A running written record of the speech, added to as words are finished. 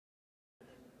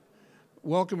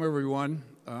Welcome, everyone.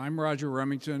 I'm Roger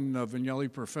Remington,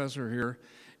 Vignelli Professor here,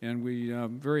 and we're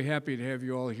very happy to have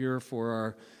you all here for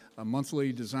our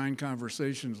monthly Design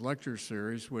Conversations lecture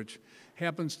series, which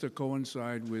happens to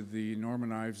coincide with the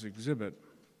Norman Ives exhibit.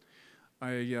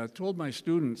 I told my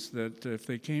students that if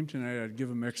they came tonight, I'd give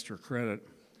them extra credit.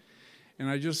 And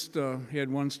I just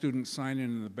had one student sign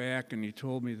in the back, and he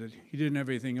told me that he didn't have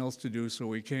anything else to do,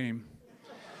 so he came.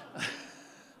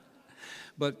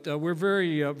 But we're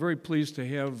very pleased to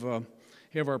have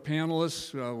our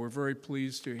panelists. We're very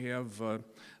pleased to have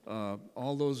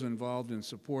all those involved in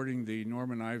supporting the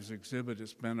Norman Ives exhibit.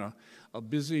 It's been a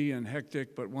busy and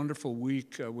hectic but wonderful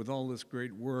week with all this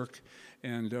great work,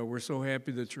 and we're so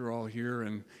happy that you're all here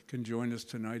and can join us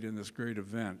tonight in this great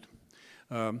event.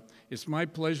 It's my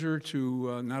pleasure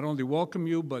to not only welcome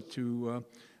you, but to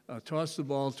toss the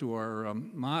ball to our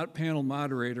panel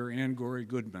moderator, Ann Gorey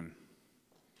Goodman.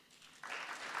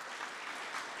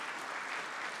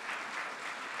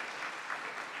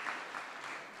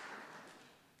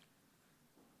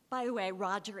 By the way,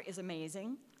 Roger is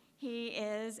amazing. He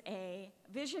is a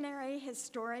visionary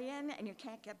historian, and you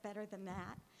can't get better than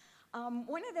that.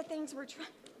 One of the things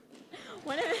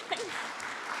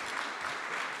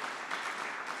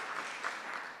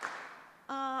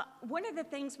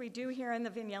we do here in the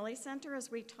Vignelli Center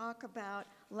is we talk about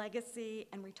legacy,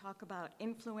 and we talk about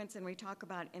influence, and we talk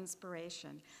about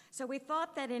inspiration. So we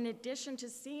thought that in addition to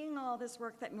seeing all this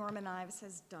work that Norman Ives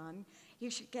has done, you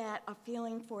should get a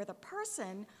feeling for the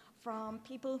person from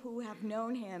people who have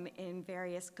known him in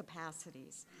various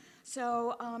capacities.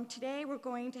 So today we're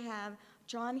going to have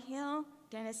John Hill,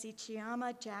 Dennis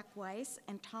Ichiyama, Jack Weiss,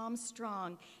 and Tom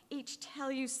Strong each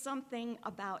tell you something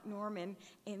about Norman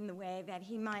in the way that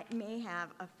he may have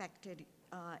affected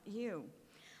you.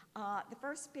 The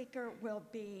first speaker will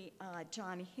be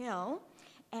John Hill,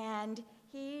 and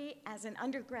he, as an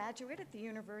undergraduate at the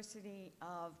University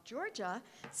of Georgia,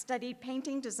 studied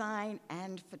painting, design,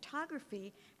 and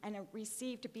photography, and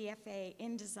received a BFA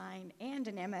in design and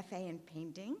an MFA in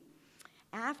painting.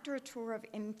 After a tour of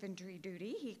infantry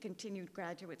duty, he continued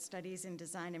graduate studies in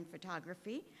design and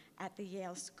photography at the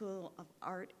Yale School of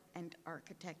Art and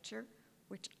Architecture,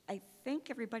 which I think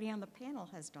everybody on the panel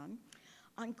has done.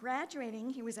 On graduating,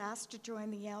 he was asked to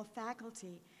join the Yale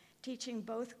faculty, teaching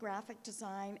both graphic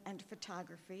design and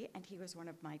photography, and he was one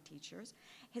of my teachers.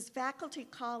 His faculty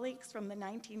colleagues from the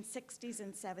 1960s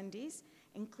and 70s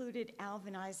included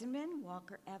Alvin Eisenman,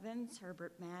 Walker Evans,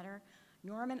 Herbert Matter,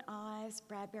 Norman Ives,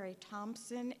 Bradbury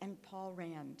Thompson, and Paul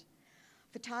Rand.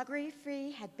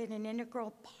 Photography had been an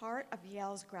integral part of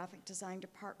Yale's graphic design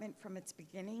department from its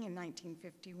beginning in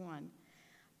 1951.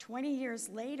 20 years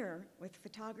later, with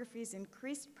photography's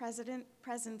increased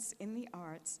presence in the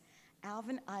arts,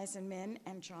 Alvin Eisenman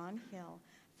and John Hill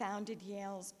founded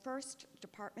Yale's first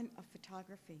Department of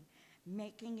Photography,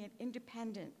 making it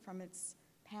independent from its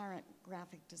parent,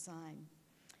 graphic design.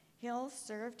 Hill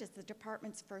served as the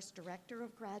department's first director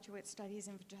of graduate studies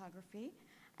in photography,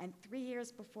 and 3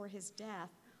 years before his death,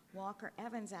 Walker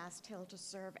Evans asked Hill to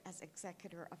serve as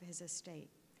executor of his estate.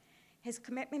 His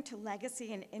commitment to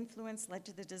legacy and influence led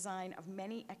to the design of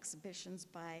many exhibitions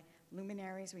by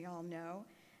luminaries we all know,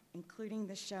 including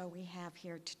the show we have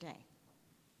here today.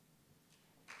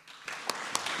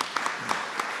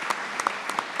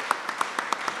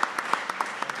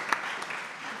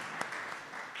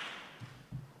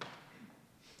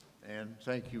 And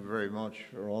thank you very much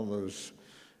for all those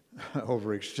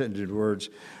overextended words.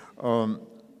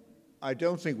 I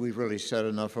don't think we've really said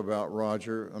enough about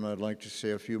Roger, and I'd like to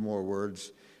say a few more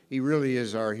words. He really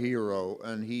is our hero,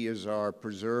 and he is our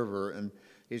preserver, and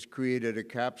he's created a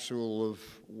capsule of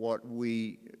what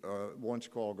we once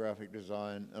called graphic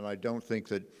design, and I don't think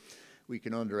that we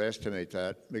can underestimate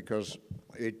that, because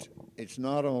it's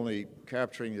not only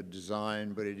capturing the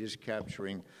design, but it is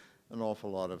capturing an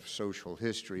awful lot of social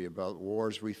history about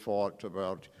wars we fought,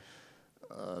 about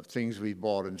things we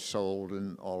bought and sold,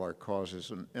 and all our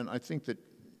causes. And I think that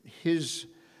his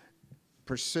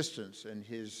persistence and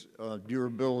his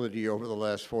durability over the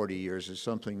last 40 years is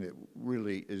something that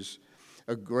really is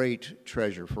a great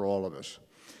treasure for all of us.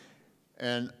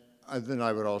 And then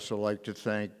I would also like to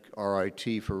thank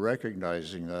RIT for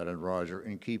recognizing that in Roger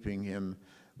and keeping him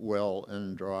well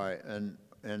and dry,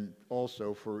 and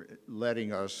also for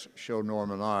letting us show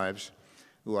Norman Ives,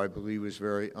 who I believe was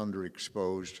very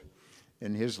underexposed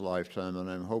in his lifetime, and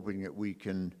I'm hoping that we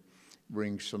can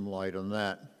bring some light on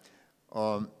that.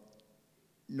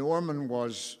 Norman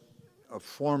was a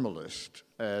formalist,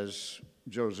 as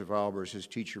Josef Albers, his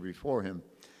teacher before him,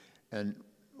 and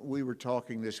we were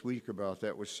talking this week about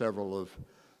that with several of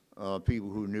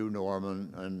people who knew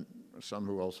Norman and some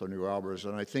who also knew Albers,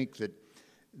 and I think that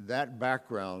that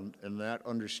background and that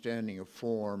understanding of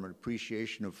form and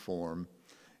appreciation of form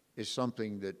is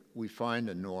something that we find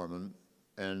in Norman,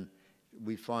 and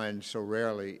we find so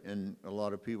rarely in a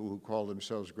lot of people who call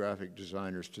themselves graphic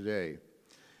designers today.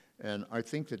 And I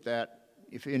think that that,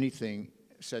 if anything,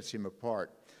 sets him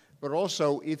apart. But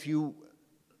also, if you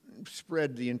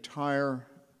spread the entire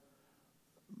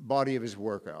body of his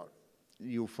work out,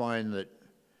 you'll find that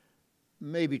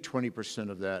maybe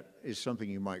 20% of that is something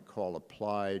you might call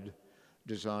applied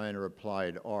design or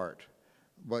applied art.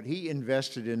 But he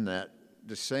invested in that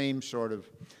the same sort of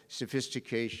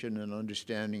sophistication and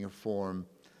understanding of form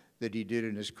that he did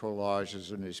in his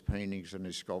collages and his paintings and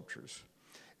his sculptures.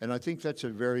 And I think that's a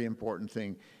very important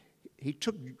thing. He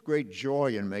took great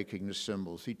joy in making the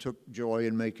symbols. He took joy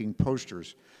in making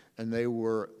posters, and they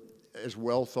were as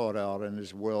well thought out and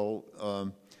as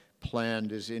well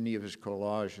planned as any of his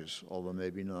collages, although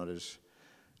maybe not as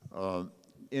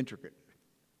intricate.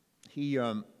 He,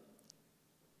 in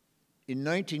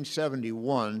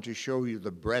 1971, to show you the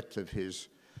breadth of his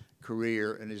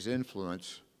career and his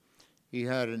influence, he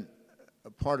had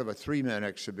a part of a three-man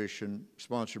exhibition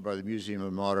sponsored by the Museum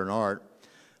of Modern Art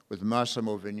with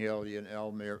Massimo Vignelli and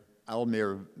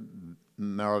Almir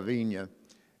Maravigna,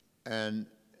 and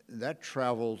that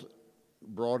traveled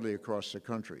broadly across the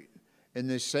country. In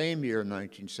this same year,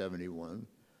 1971,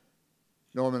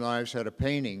 Norman Ives had a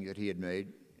painting that he had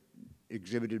made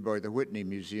exhibited by the Whitney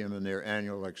Museum in their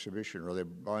annual exhibition, or their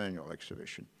biannual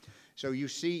exhibition. So you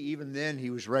see, even then, he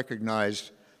was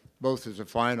recognized both as a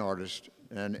fine artist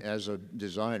and as a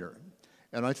designer.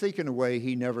 And I think, in a way,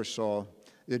 he never saw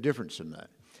the difference in that.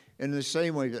 In the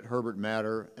same way that Herbert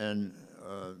Matter and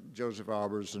Josef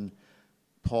Albers and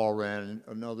Paul Rand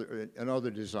and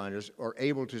other designers are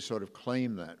able to sort of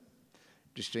claim that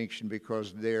distinction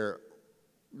because their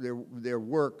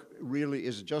work really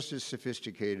is just as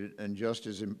sophisticated and just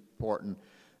as important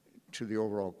to the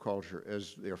overall culture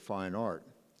as their fine art.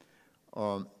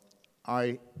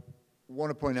 I want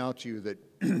to point out to you that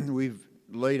we've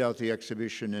laid out the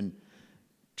exhibition in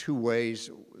two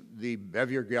ways. The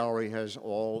Bevier Gallery has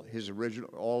all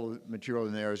the material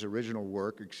in there is original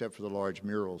work except for the large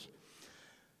murals.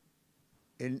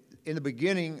 In the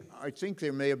beginning, I think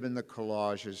there may have been the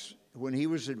collages. When he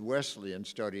was at Wesleyan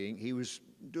studying, he was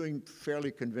doing fairly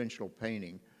conventional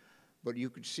painting, but you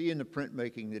could see in the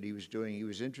printmaking that he was doing, he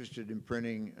was interested in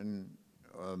printing and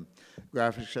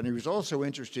graphics, and he was also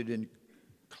interested in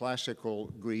classical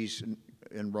Greece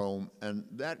and Rome, and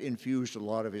that infused a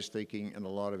lot of his thinking and a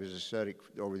lot of his aesthetic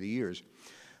over the years.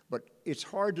 But it's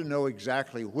hard to know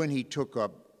exactly when he took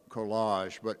up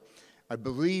collage, but I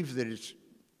believe that it's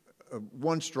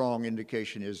one strong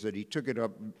indication is that he took it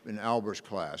up in Albers'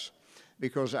 class,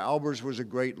 because Albers was a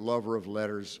great lover of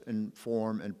letters and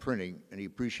form and printing, and he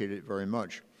appreciated it very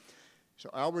much. So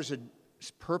Albers had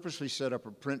purposely set up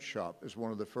a print shop as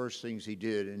one of the first things he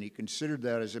did, and he considered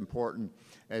that as important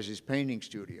as his painting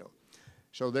studio.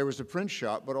 So there was a print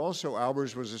shop, but also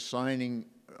Albers was assigning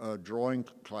drawing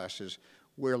classes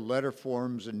where letter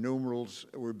forms and numerals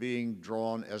were being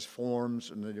drawn as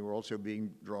forms, and then they were also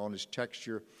being drawn as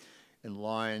texture, and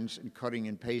lines and cutting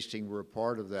and pasting were a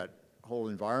part of that whole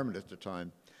environment at the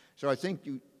time. So I think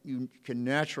you can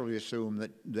naturally assume that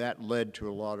that led to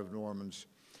a lot of Norman's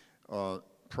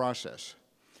process.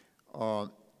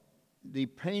 The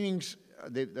paintings,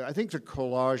 I think the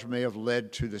collage may have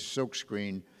led to the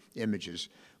silkscreen images,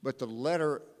 but the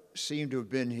letter seemed to have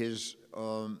been his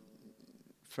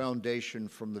foundation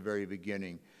from the very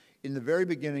beginning. In the very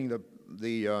beginning,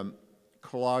 the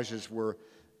collages were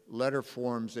letter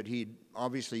forms that he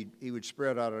would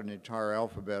spread out an entire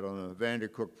alphabet on a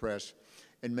Vandercook press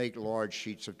and make large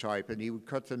sheets of type, and he would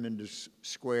cut them into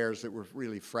squares that were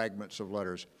really fragments of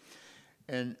letters.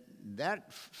 And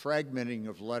that fragmenting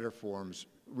of letter forms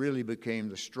really became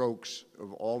the strokes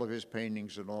of all of his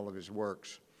paintings and all of his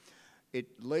works.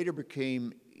 It later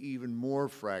became even more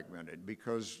fragmented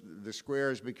because the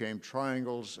squares became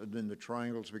triangles, and then the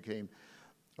triangles became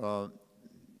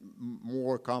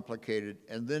more complicated.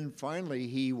 And then finally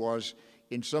he was,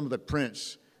 in some of the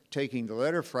prints, taking the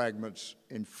letter fragments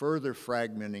and further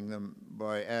fragmenting them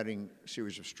by adding a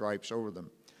series of stripes over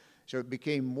them. So it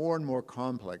became more and more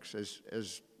complex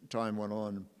as time went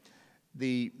on.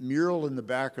 The mural in the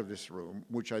back of this room,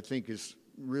 which I think is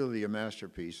really a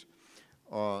masterpiece,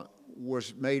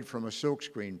 was made from a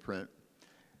silkscreen print.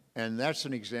 And that's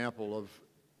an example of,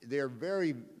 there are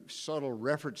very subtle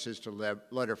references to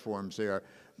letter forms there,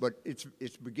 but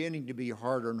it's beginning to be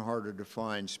harder and harder to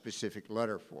find specific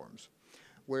letter forms.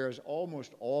 Whereas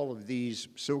almost all of these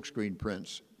silkscreen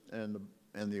prints and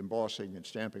the embossing and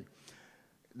stamping,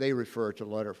 they refer to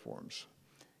letter forms.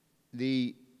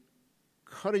 The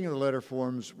cutting of the letter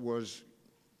forms was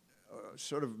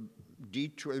sort of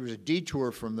detour. There was a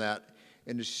detour from that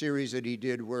in a series that he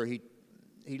did where he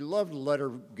loved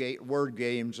word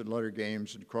games and letter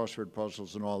games and crossword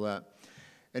puzzles and all that.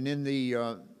 And in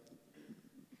the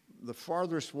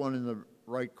farthest one in the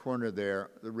right corner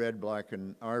there, the red, black,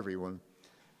 and ivory one,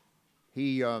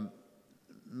 he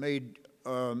made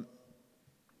a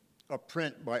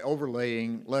print by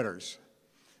overlaying letters.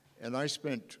 And I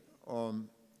spent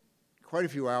quite a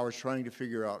few hours trying to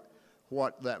figure out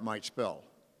what that might spell.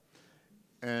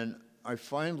 And I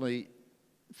finally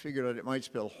figured out it might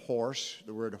spell horse,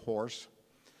 the word horse,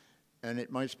 and it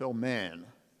might spell man.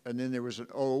 And then there was an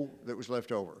O that was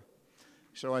left over.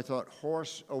 So I thought,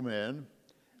 horse, oh man.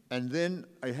 And then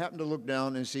I happened to look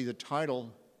down and see the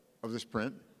title of this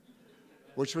print,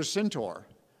 which was Centaur.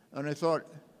 And I thought,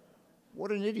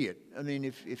 what an idiot. I mean,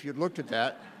 if you'd looked at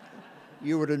that,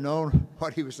 you would have known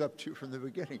what he was up to from the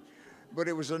beginning. But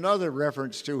it was another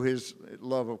reference to his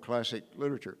love of classic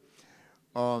literature.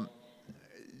 The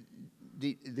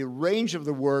range of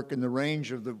the work and the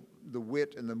range of the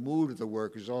wit and the mood of the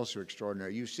work is also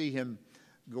extraordinary. You see him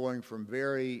going from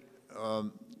very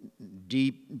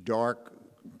deep, dark,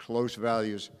 close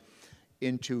values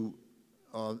into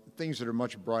things that are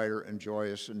much brighter and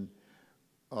joyous. And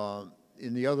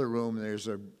in the other room, there's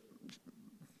a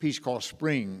piece called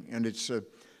Spring, and it's a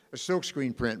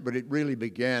silkscreen print, but it really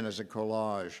began as a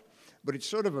collage. But it's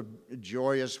sort of a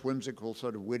joyous, whimsical,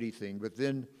 sort of witty thing. But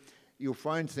then you'll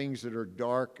find things that are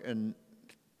dark and,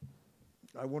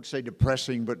 I won't say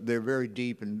depressing, but they're very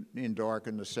deep and dark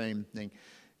and the same thing.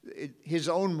 His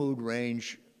own mood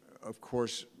range, of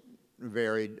course,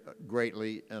 varied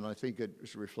greatly, and I think it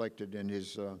was reflected in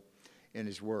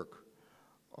his work.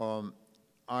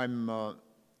 I'm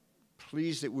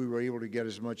pleased that we were able to get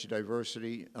as much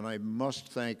diversity, and I must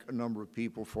thank a number of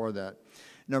people for that.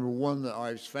 Number one, the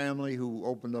Ives family, who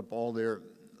opened up all their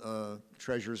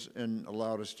treasures and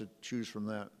allowed us to choose from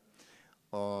that.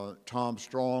 Tom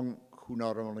Strong, who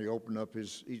not only opened up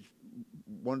his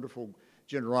wonderful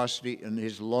generosity and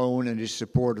his loan and his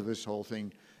support of this whole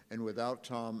thing, and without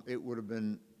Tom, it would have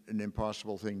been an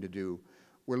impossible thing to do.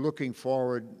 We're looking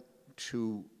forward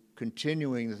to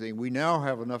continuing the thing. We now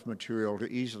have enough material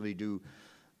to easily do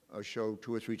a show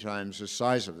 2 or 3 times the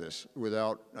size of this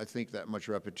without, I think, that much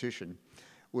repetition.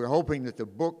 We're hoping that the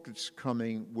book that's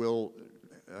coming will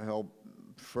help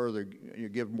further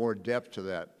give more depth to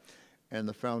that. And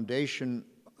the foundation,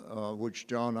 which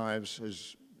John Ives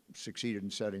has succeeded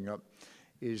in setting up,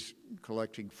 is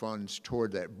collecting funds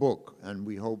toward that book. And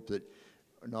we hope that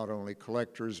not only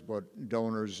collectors, but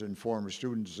donors and former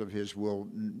students of his will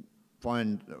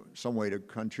find some way to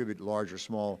contribute large or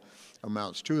small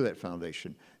amounts to that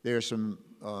foundation. There are some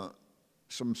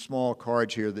small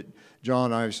cards here that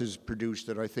John Ives has produced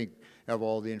that I think have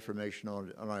all the information on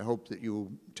it, and I hope that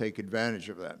you'll take advantage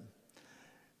of that.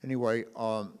 Anyway,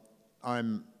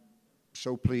 I'm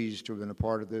so pleased to have been a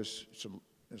part of this.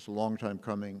 It's a long time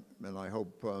coming, and I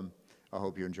hope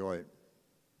you enjoy it.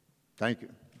 Thank you.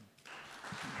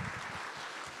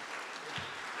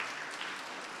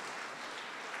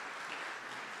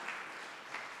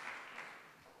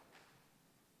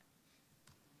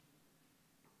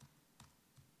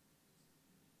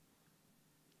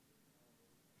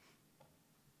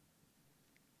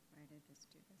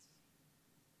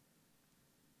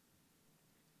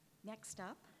 Next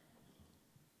up,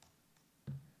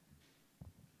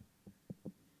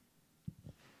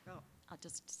 I'll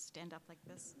just stand up like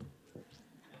this.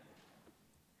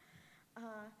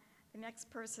 The next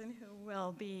person who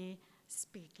will be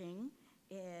speaking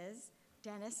is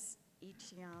Dennis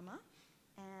Ichiyama,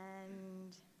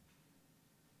 and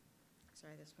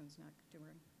sorry, this one's not doing.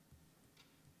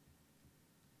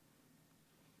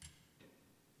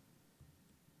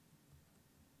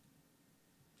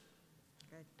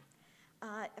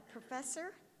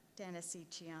 Professor Dennis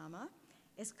Ichiyama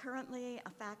is currently a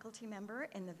faculty member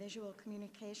in the Visual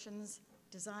Communications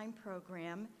Design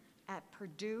Program at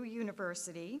Purdue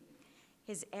University.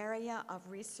 His area of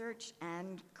research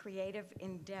and creative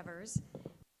endeavors,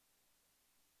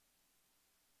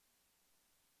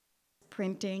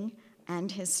 printing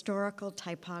and historical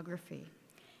typography.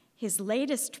 His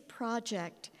latest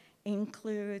project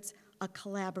includes a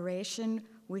collaboration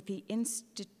with the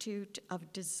Institute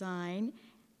of Design,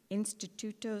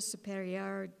 Instituto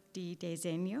Superior de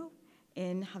Diseño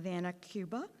in Havana,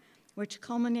 Cuba, which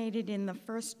culminated in the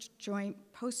first joint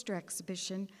poster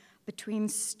exhibition between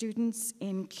students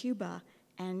in Cuba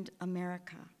and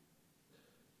America.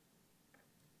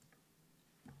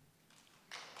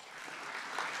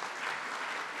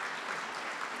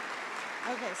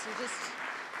 Okay, so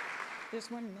there's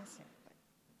one missing.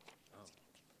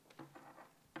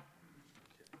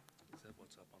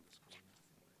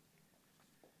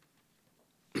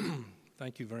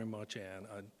 Thank you very much, Anne.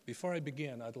 Before I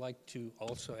begin, I'd like to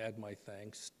also add my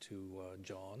thanks to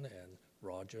John and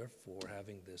Roger for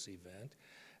having this event.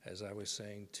 As I was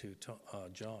saying to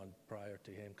John prior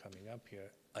to him coming up here,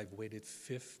 I've waited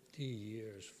 50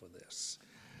 years for this,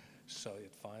 so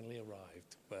it finally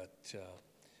arrived. But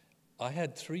I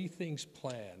had 3 things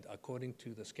planned according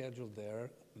to the schedule there.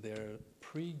 They're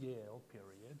pre-Yale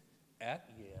period, at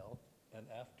Yale, and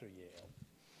after Yale.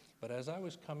 But as I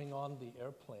was coming on the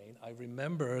airplane, I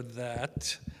remember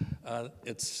that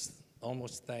it's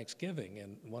almost Thanksgiving,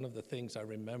 and one of the things I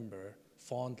remember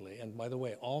fondly, and by the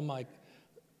way, all my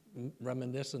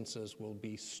reminiscences will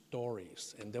be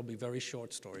stories, and they'll be very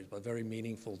short stories, but very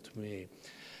meaningful to me.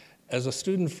 As a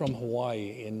student from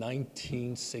Hawaii in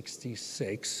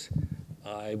 1966,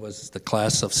 I was the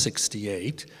class of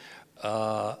 68.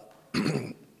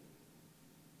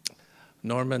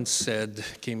 Norman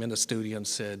came in the studio and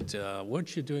said, what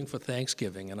are you doing for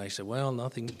Thanksgiving? And I said, well,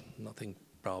 nothing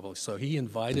probably. So he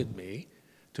invited me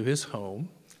to his home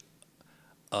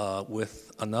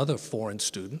with another foreign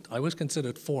student. I was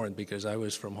considered foreign because I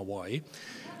was from Hawaii.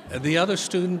 The other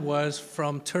student was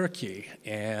from Turkey,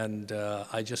 and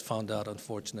I just found out,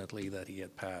 unfortunately, that he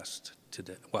had passed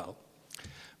today. Well,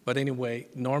 but anyway,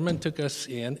 Norman took us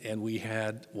in, and we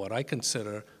had what I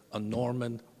consider a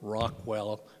Norman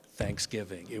Rockwell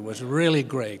Thanksgiving. It was really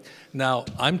great. Now,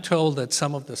 I'm told that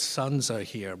some of the sons are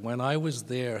here. When I was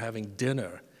there having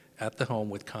dinner at the home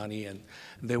with Connie, and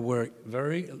there were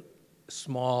very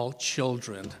small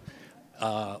children,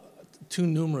 too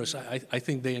numerous. I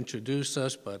think they introduced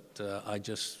us, but I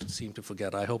just seem to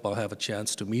forget. I hope I'll have a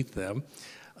chance to meet them.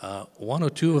 1 or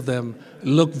 2 of them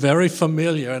looked very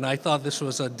familiar, and I thought this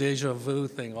was a deja vu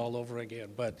thing all over again.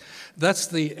 But that's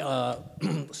the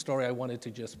story I wanted to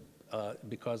just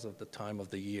because of the time of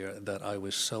the year that I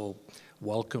was so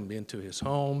welcomed into his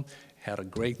home, had a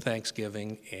great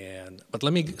Thanksgiving, but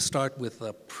let me start with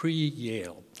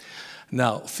pre-Yale.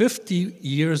 Now, 50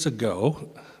 years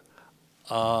ago,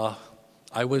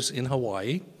 I was in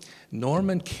Hawaii.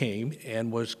 Norman came and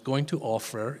was going to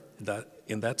offer that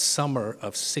in that summer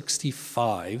of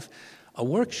 '65 a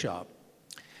workshop,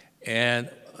 and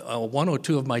 1 or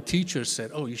 2 of my teachers said,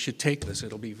 oh, you should take this.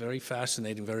 It'll be very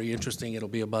fascinating, very interesting. It'll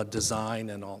be about design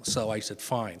and all. So I said,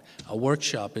 fine. A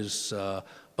workshop is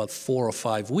about 4 or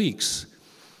 5 weeks.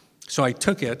 So I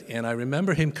took it, and I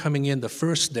remember him coming in the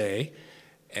first day,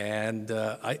 and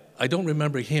I don't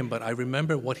remember him, but I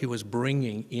remember what he was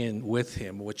bringing in with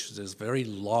him, which is this very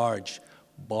large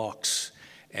box.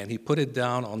 And he put it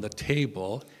down on the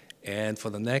table, and for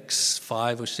the next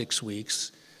 5 or 6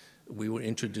 weeks, we were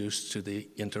introduced to the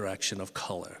interaction of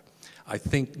color. I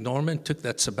think Norman took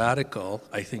that sabbatical,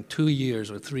 I think 2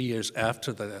 years or 3 years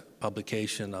after the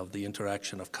publication of the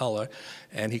interaction of color,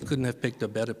 and he couldn't have picked a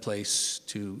better place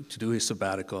to do his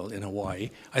sabbatical in Hawaii.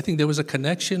 I think there was a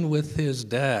connection with his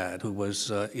dad, who was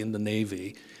in the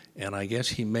Navy, and I guess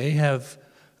he may have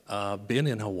been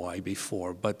in Hawaii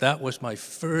before, but that was my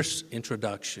first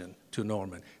introduction to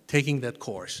Norman, taking that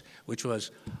course, which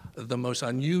was the most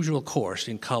unusual course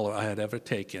in color I had ever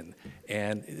taken.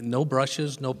 And no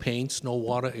brushes, no paints, no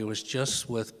water. It was just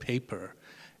with paper.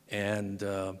 And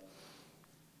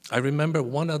I remember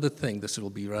one other thing. This will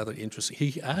be rather interesting.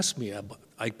 He asked me,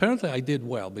 apparently I did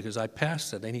well because I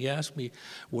passed it, and he asked me,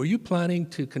 were you planning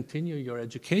to continue your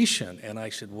education? And I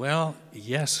said, well,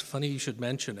 yes, funny you should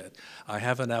mention it. I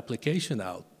have an application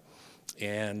out,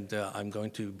 and I'm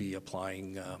going to be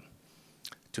applying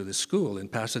to the school in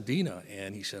Pasadena.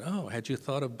 And he said, oh, had you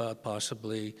thought about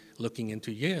possibly looking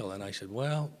into Yale? And I said,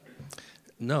 well,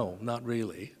 no, not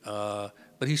really.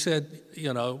 But he said,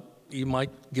 you know, you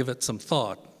might give it some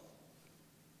thought.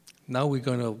 Now we're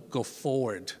going to go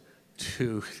forward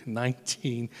to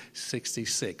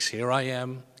 1966. Here I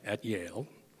am at Yale.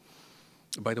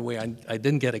 By the way, I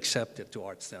didn't get accepted to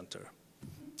Art Center.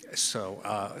 So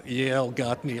Yale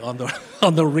got me on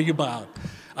the rebound.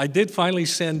 I did finally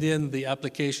send in the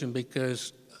application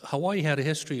because Hawaii had a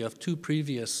history of 2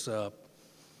 previous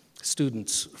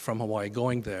students from Hawaii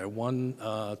going there.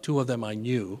 2 of them I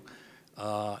knew,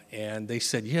 and they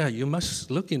said, yeah, you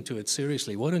must look into it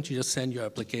seriously. Why don't you just send your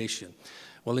application?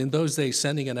 Well, in those days,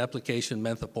 sending an application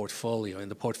meant a portfolio,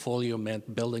 and the portfolio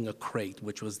meant building a crate,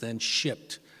 which was then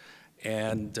shipped.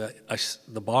 And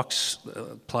the box,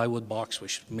 plywood box,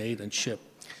 was made and shipped.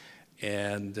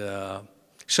 And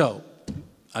so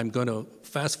I'm going to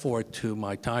fast forward to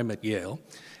my time at Yale.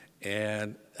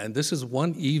 And this is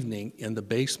one evening in the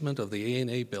basement of the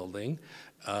A&A building.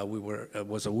 It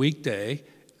was a weekday.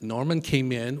 Norman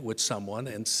came in with someone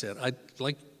and said, I'd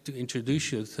like to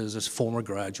introduce you to this former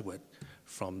graduate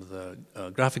from the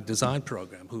graphic design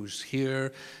program who's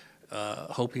here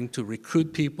hoping to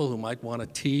recruit people who might want to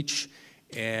teach.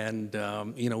 And,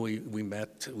 you know, we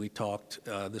met, we talked.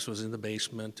 This was in the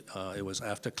basement. It was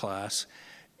after class.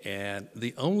 And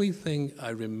the only thing I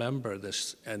remember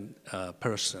this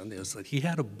person is that he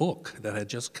had a book that had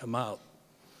just come out.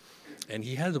 And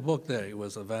he had the book there. It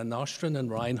was a Van Nostrand and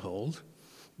Reinhardt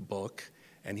book.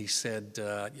 And he said,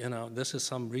 you know, this is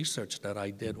some research that I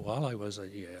did while I was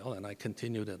at Yale, and I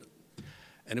continued it.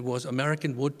 And it was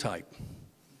American wood type.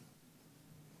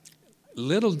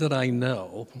 Little did I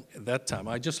know at that time,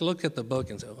 I just looked at the book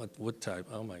and said, oh, wood type,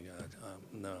 oh my God,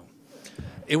 no.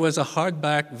 It was a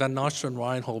hardback Van Nostrand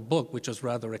Reinhardt book, which was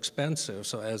rather expensive.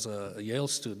 So as a Yale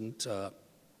student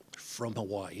from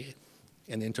Hawaii,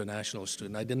 an international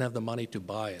student, I didn't have the money to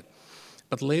buy it.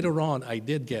 But later on, I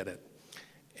did get it.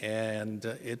 And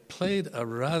it played a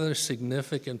rather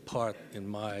significant part in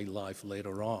my life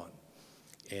later on.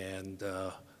 And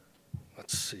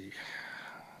let's see.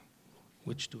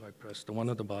 Which do I press? The one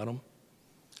at the bottom?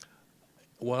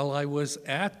 While I was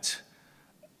at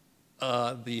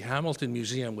the Hamilton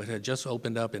Museum, which had just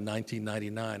opened up in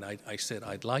 1999, I said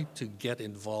I'd like to get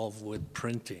involved with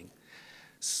printing.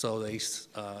 So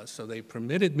they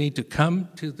permitted me to come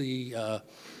to the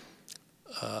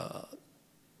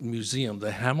museum,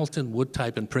 the Hamilton Wood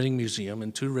Type and Printing Museum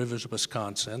in Two Rivers,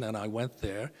 Wisconsin, and I went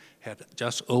there. Had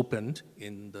just opened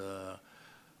in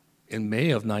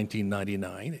May of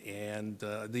 1999, and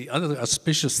the other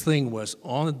auspicious thing was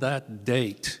on that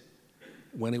date,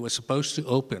 when it was supposed to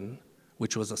open,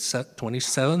 which was the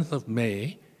 27th of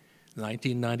May,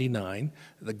 1999,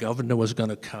 the governor was going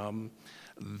to come.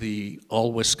 The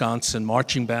all-Wisconsin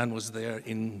marching band was there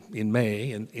in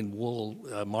May in wool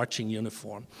marching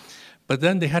uniform. But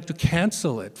then they had to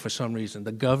cancel it for some reason.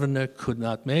 The governor could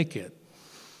not make it.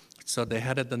 So they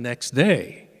had it the next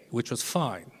day, which was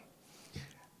fine.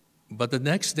 But the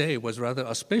next day was rather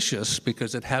auspicious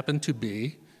because it happened to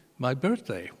be my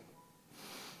birthday.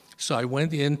 So I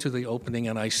went into the opening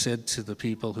and I said to the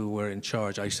people who were in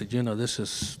charge, I said, you know, this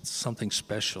is something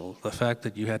special. The fact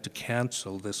that you had to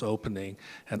cancel this opening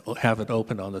and have it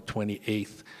open on the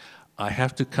 28th, I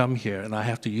have to come here and I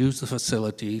have to use the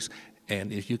facilities,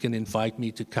 and if you can invite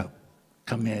me to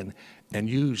come in and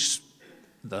use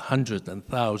the hundreds and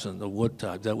thousands of wood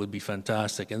type, that would be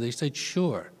fantastic. And they said,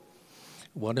 sure.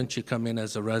 Why don't you come in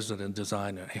as a resident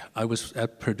designer? I was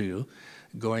at Purdue.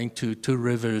 Going to Two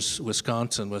Rivers,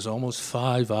 Wisconsin was almost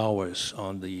 5 hours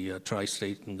on the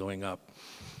tri-state and going up.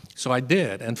 So I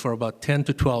did, and for about 10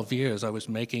 to 12 years, I was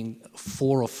making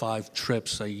 4 or 5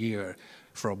 trips a year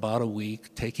for about a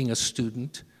week, taking a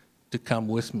student to come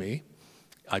with me.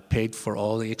 I paid for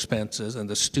all the expenses, and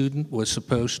the student was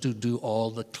supposed to do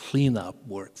all the cleanup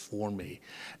work for me,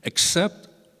 except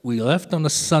we left on a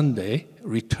Sunday,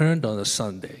 returned on a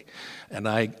Sunday, and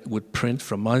I would print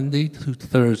from Monday to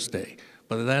Thursday.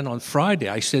 But then on Friday,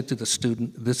 I said to the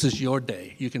student, this is your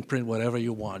day. You can print whatever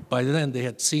you want. By then, they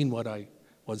had seen what I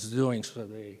was doing, so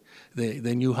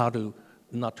they knew how to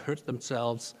not hurt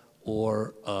themselves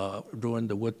or ruin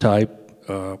the wood type.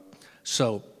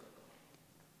 So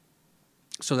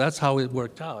that's how it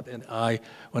worked out. And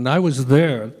when I was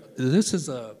there, this is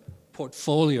a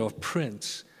portfolio of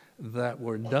prints that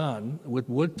were done with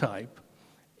wood type.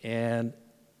 And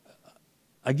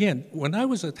again, when I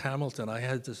was at Hamilton, I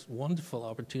had this wonderful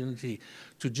opportunity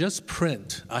to just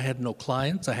print. I had no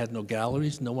clients, I had no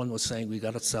galleries, no one was saying, we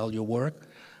got to sell your work.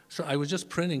 So I was just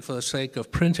printing for the sake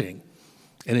of printing.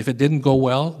 And if it didn't go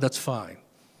well, that's fine.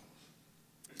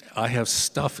 I have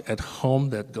stuff at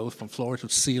home that goes from floor to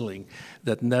ceiling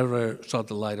that never saw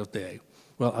the light of day.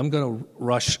 Well, I'm going to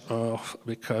rush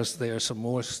because there's some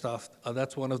more stuff.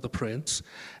 That's one of the prints.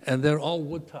 And they're all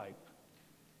wood type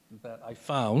that I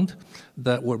found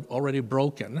that were already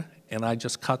broken, and I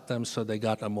just cut them so they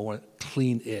got a more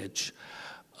clean edge.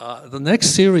 The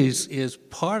next series is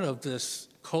part of this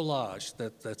collage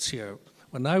that's here.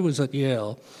 When I was at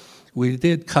Yale, we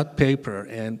did cut paper,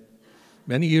 and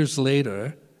many years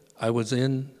later, I was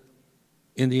in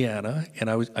Indiana, and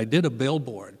I did a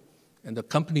billboard. And the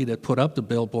company that put up the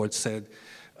billboard said,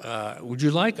 would you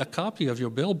like a copy of your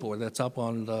billboard that's up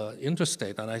on the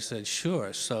interstate? And I said,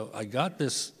 sure. So I got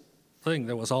this thing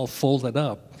that was all folded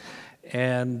up,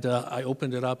 and I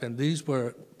opened it up, and these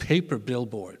were paper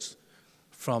billboards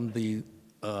from the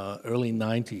early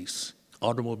 90s,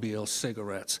 automobiles,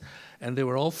 cigarettes. And they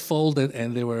were all folded,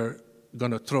 and they were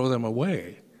going to throw them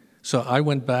away. So I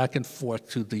went back and forth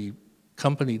to the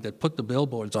company that put the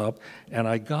billboards up, and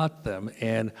I got them.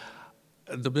 And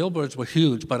the billboards were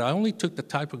huge, but I only took the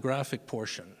typographic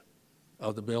portion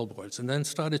of the billboards and then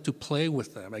started to play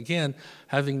with them. Again,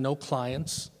 having no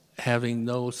clients, having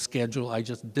no schedule, I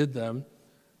just did them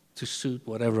to suit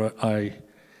whatever I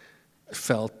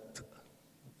felt.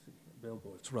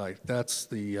 Billboards, right? That's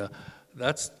a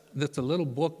little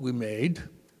book we made,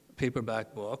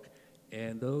 paperback book,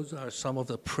 and those are some of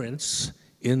the prints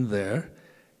in there,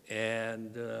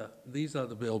 and these are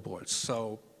the billboards.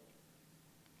 So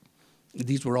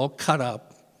these were all cut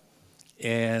up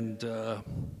and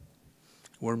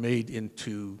were made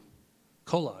into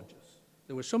collages.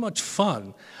 They were so much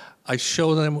fun. I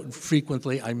show them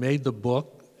frequently. I made the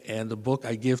book, and the book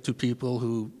I give to people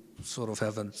who sort of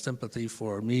have a sympathy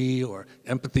for me or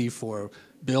empathy for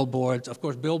billboards. Of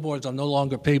course, billboards are no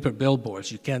longer paper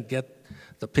billboards. You can't get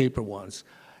the paper ones.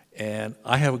 And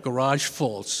I have a garage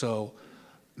full, so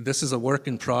this is a work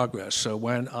in progress. So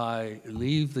when I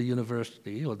leave the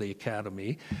university or the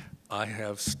academy, I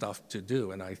have stuff to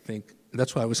do. And I think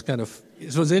that's why I was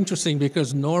it was interesting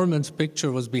because Norman's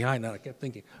picture was behind that. I kept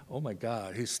thinking, oh my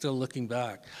God, he's still looking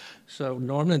back. So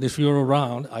Norman, if you're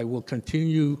around, I will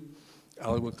continue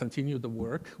the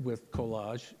work with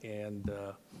collage and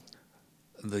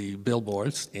the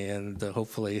billboards, and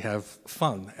hopefully have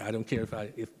fun. I don't care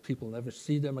if people never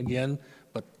see them again,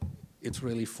 but it's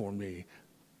really for me.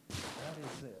 That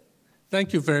is it.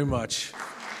 Thank you very much.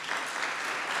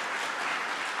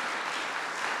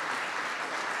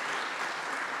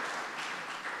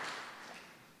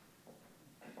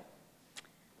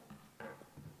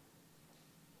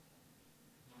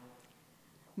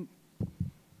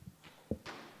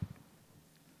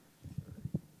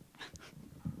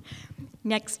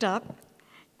 Next up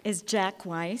is Jack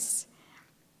Weiss.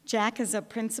 Jack is a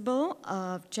principal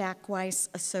of Jack Weiss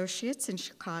Associates in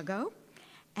Chicago,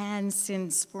 and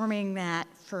since forming that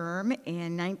firm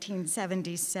in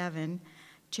 1977,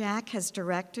 Jack has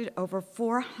directed over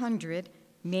 400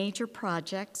 major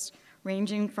projects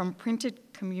ranging from printed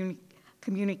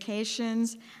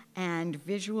communications and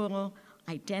visual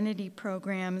identity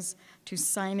programs to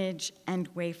signage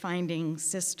and wayfinding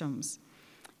systems.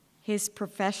 His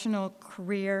professional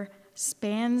career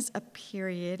spans a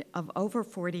period of over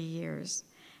 40 years,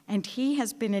 and he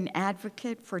has been an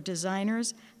advocate for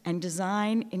designers and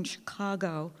design in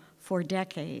Chicago for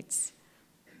decades.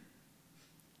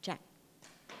 Jack.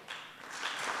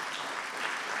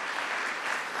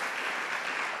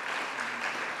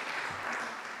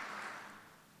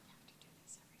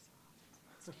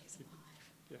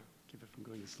 Yeah, keep it from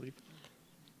going to sleep.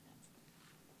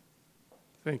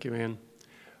 Thank you, Ann.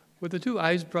 Would the two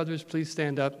Ives brothers please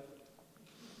stand up?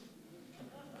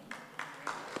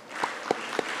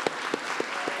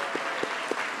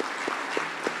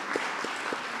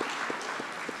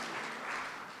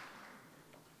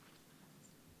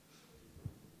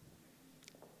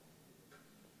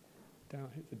 Down,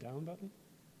 hit the down button?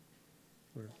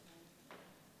 Where?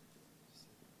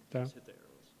 Down? Hit the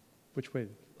arrows. Which way?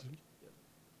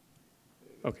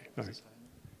 Okay, all right.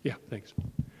 Yeah, thanks.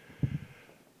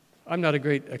 I'm not a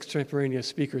great extemporaneous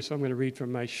speaker, so I'm going to read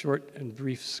from my short and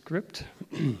brief script.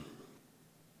 In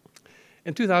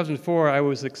 2004, I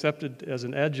was accepted as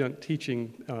an adjunct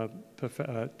teaching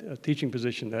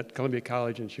position at Columbia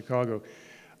College in Chicago.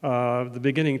 The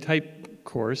beginning type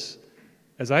course,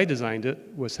 as I designed it,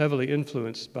 was heavily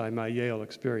influenced by my Yale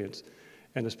experience,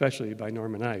 and especially by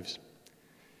Norman Ives.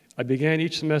 I began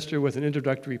each semester with an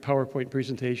introductory PowerPoint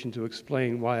presentation to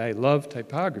explain why I love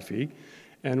typography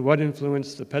and what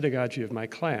influenced the pedagogy of my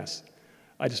class.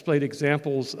 I displayed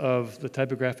examples of the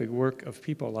typographic work of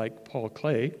people like Paul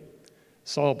Klee,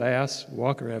 Saul Bass,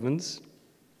 Walker Evans,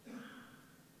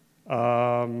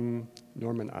 Norman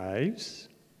Ives,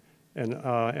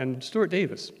 and Stuart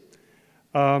Davis.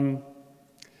 Then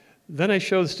I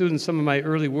showed the students some of my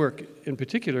early work, in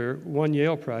particular, one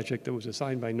Yale project that was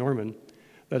assigned by Norman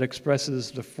that expresses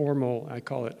the formal, I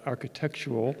call it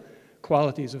architectural,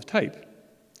 qualities of type.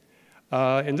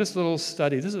 In this little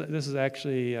study, this is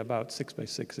actually about 6 by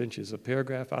 6 inches, a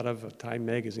paragraph out of a Time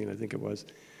magazine, I think it was,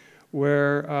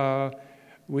 where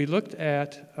we looked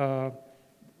at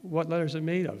what letters are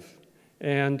made of.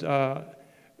 And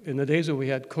in the days when we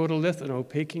had codolith and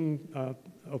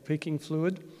opaquing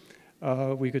fluid,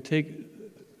 we could take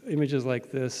images like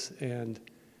this and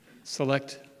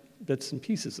select bits and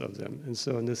pieces of them. And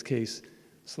so in this case,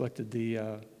 selected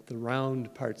the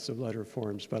round parts of letter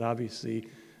forms, but obviously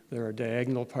there are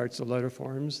diagonal parts of letter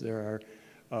forms, there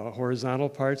are horizontal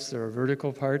parts, there are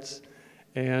vertical parts,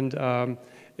 and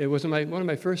it was one of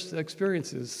my first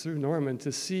experiences through Norman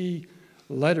to see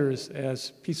letters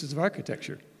as pieces of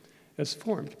architecture, as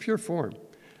form, pure form.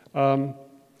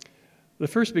 The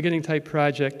first beginning type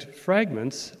project,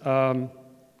 Fragments,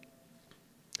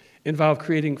 involved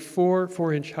creating 4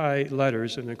 4-inch high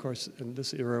letters, and of course in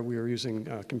this era we were using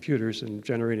computers and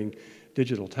generating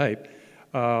digital type.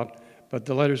 But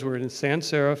the letters were in sans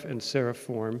serif and serif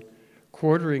form,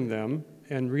 quartering them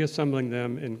and reassembling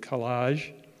them in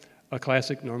collage, a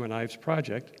classic Norman Ives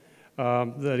project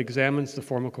that examines the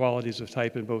formal qualities of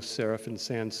type in both serif and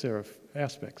sans serif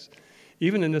aspects.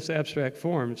 Even in this abstract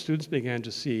form, students began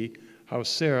to see how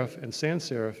serif and sans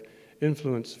serif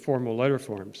influence formal letter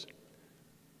forms.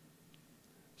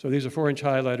 So these are 4-inch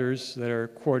high letters that are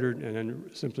quartered and then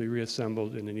simply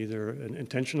reassembled in either an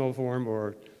intentional form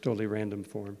or totally random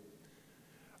form.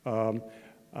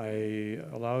 I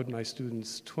allowed my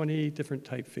students 20 different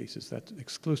typefaces. That's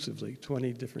exclusively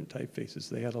 20 different typefaces.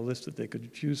 They had a list that they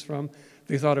could choose from.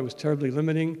 They thought it was terribly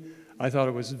limiting. I thought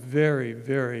it was very,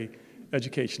 very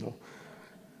educational.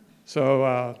 So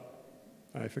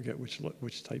I forget which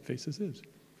typeface this is.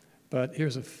 But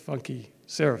here's a funky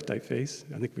serif typeface.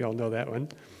 I think we all know that one.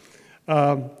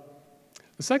 The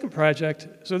second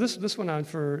project, so this went on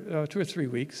for 2 or 3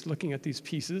 weeks, looking at these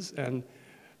pieces and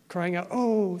crying out,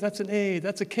 oh, that's an A,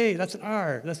 that's a K, that's an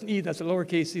R, that's an E, that's a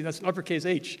lowercase c, that's an uppercase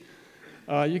H.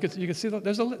 You can see that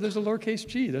there's a lowercase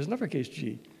g, there's an uppercase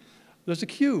G. There's a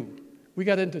Q. We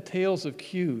got into tales of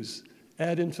Qs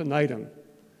ad infinitum.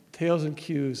 Tails and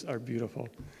Qs are beautiful.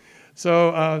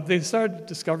 So they started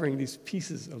discovering these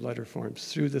pieces of letter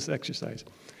forms through this exercise.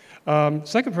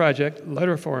 Second project,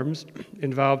 letter forms,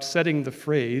 involved setting the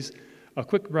phrase, a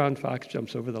quick brown fox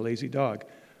jumps over the lazy dog.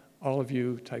 All of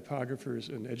you typographers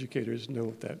and educators know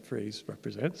what that phrase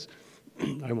represents.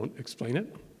 I won't explain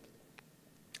it.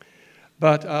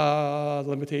 But the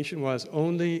limitation was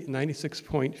only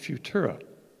 96-point futura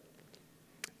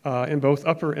in both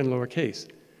upper and lower case.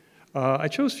 I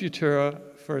chose futura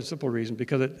for a simple reason,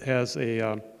 because it has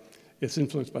it's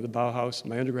influenced by the Bauhaus.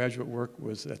 My undergraduate work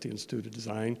was at the Institute of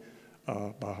Design,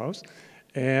 Bauhaus,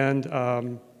 and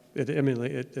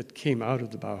it came out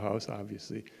of the Bauhaus,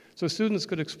 obviously. So students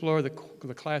could explore the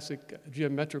classic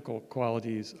geometrical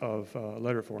qualities of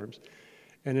letter forms.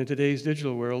 And in today's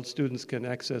digital world, students can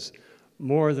access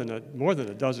more than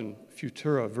a dozen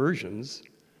futura versions,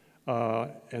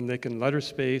 and they can letter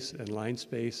space and line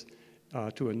space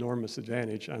to enormous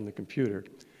advantage on the computer.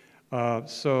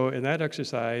 So in that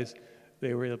exercise,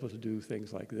 they were able to do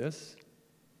things like this.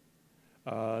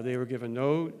 They were given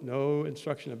no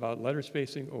instruction about letter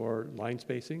spacing or line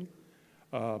spacing,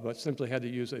 but simply had to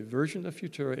use a version of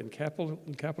futura in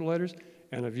capital letters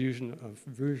and a version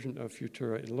of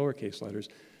futura in lowercase letters,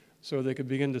 so they could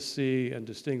begin to see and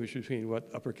distinguish between what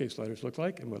uppercase letters look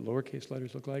like and what lowercase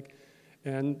letters look like,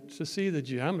 and to see the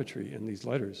geometry in these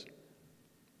letters.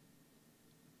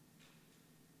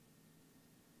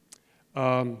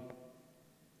 I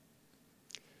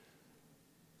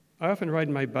often ride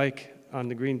my bike on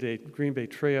the Green Bay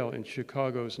Trail in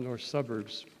Chicago's north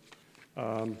suburbs.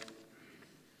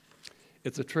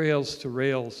 It's a rails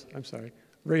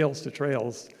to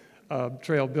trails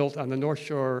trail built on the North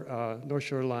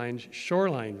Shore Line's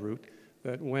shoreline route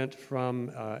that went from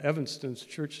Evanston's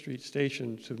Church Street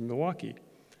Station to Milwaukee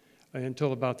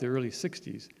until about the early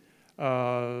 60s.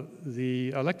 The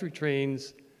electric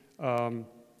trains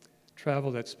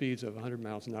traveled at speeds of 100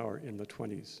 miles an hour in the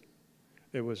 20s.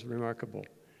 It was remarkable.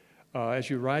 As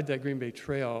you ride that Green Bay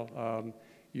Trail,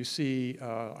 you see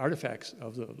artifacts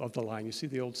of the line. You see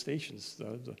the old stations.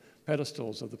 The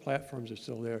pedestals of the platforms are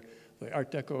still there. The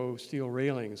Art Deco steel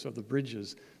railings of the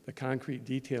bridges, the concrete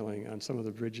detailing on some of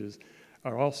the bridges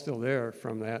are all still there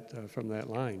from that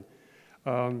line.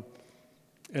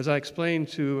 As I explained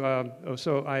to,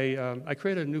 I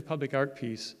created a new public art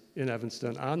piece in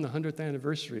Evanston on the 100th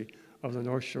anniversary of the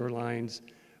North Shore Line's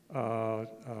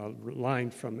line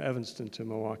from Evanston to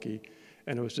Milwaukee,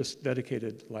 and it was just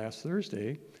dedicated last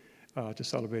Thursday to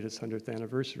celebrate its 100th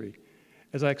anniversary.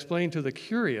 As I explained to the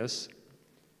curious,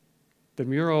 the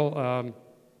mural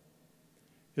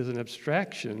is an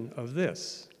abstraction of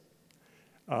this.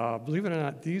 Believe it or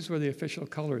not, these were the official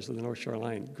colors of the North Shore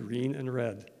Line, green and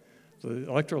red. The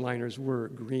electroliners were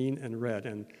green and red,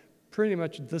 and pretty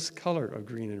much this color of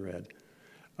green and red.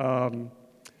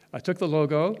 I took the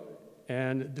logo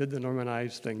and did the Norman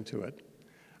Ives thing to it.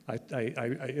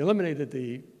 I eliminated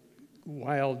the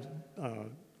wild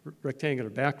rectangular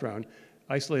background,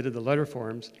 isolated the letter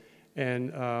forms,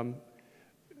 and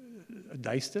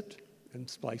diced it and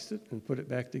spliced it and put it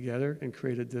back together and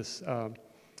created this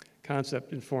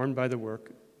concept informed by the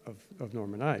work of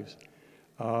Norman Ives.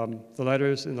 The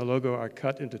letters in the logo are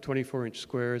cut into 24-inch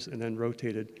squares and then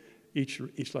rotated, each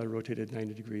letter rotated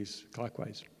 90 degrees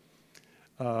clockwise.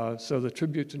 So the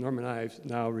tribute to Norman Ives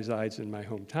now resides in my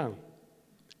hometown.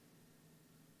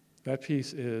 That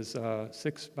piece is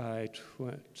 6 by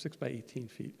 18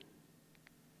 feet.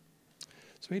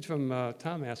 It's made from,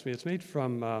 Tom asked me, it's made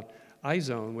from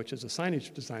I-zone, which is a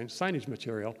signage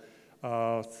material,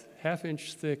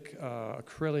 half-inch thick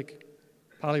acrylic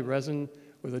polyresin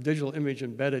with a digital image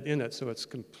embedded in it, so it's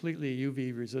completely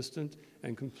UV resistant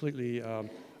and completely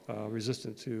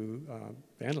resistant to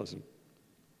vandalism.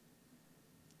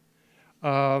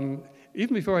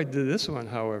 Even before I did this one,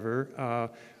 however,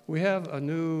 we have a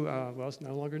new, well, it's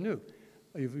no longer new.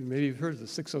 Maybe you've heard of the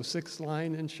 606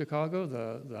 line in Chicago,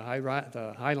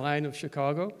 the high line of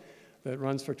Chicago that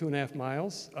runs for 2.5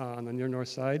 miles on the near north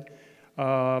side.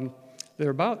 They're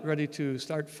about ready to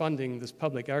start funding this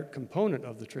public art component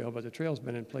of the trail, but the trail's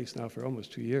been in place now for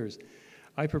almost 2 years.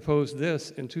 I proposed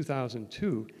this in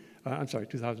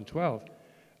 2012,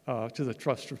 to the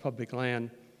Trust for Public Land.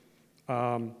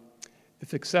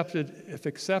 If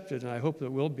accepted, and I hope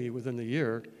it will be within the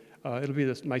year, it'll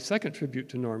be my second tribute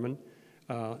to Norman,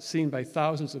 seen by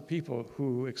thousands of people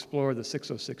who explore the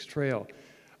 606 trail.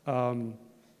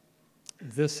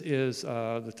 This is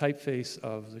the typeface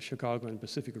of the Chicago and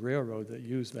Pacific Railroad that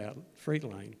used that freight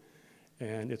line,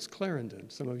 and it's Clarendon.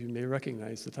 Some of you may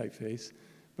recognize the typeface,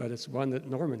 but it's one that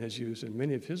Norman has used in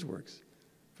many of his works.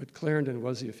 But Clarendon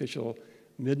was the official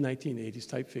mid-1980s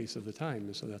typeface of the time,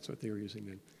 and so that's what they were using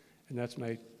then. And that's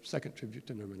my second tribute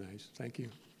to Norman Ives. Thank you.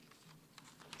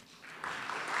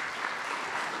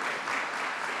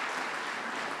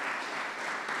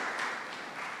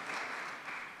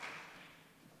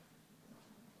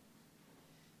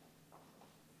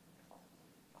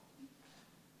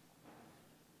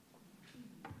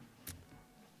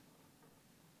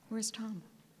 Where's Tom?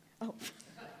 Oh.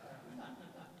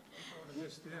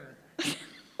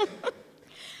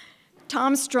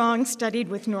 Tom Strong studied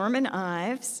with Norman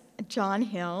Ives, John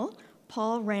Hill,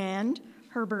 Paul Rand,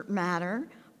 Herbert Matter,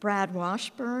 Brad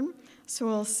Washburn,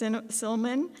 Sewell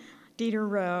Stillman, Dieter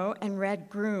Rowe, and Red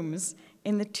Grooms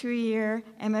in the 2-year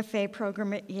MFA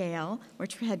program at Yale,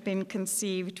 which had been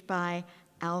conceived by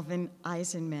Alvin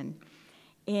Eisenman.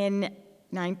 In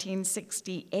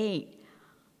 1968,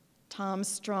 Tom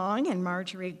Strong and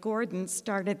Marjorie Gordon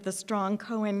started the Strong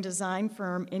Cohen design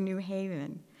firm in New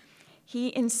Haven.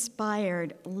 He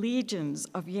inspired legions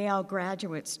of Yale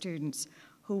graduate students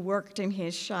who worked in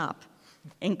his shop,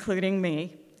 including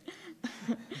me.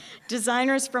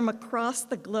 Designers from across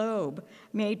the globe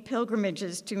made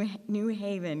pilgrimages to New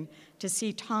Haven to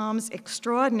see Tom's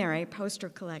extraordinary poster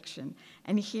collection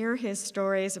and hear his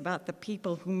stories about the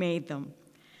people who made them.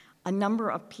 A number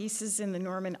of pieces in the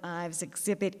Norman Ives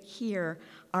exhibit here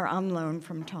are on loan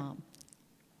from Tom.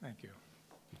 Thank you.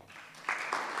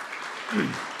 And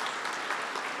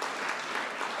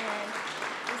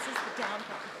this is the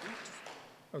downtown.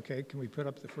 Okay, can we put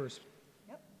up the first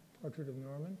portrait of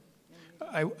Norman?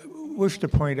 I wish to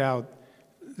point out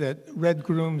that Red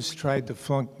Grooms tried to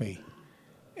flunk me,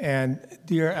 and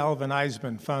dear Alvin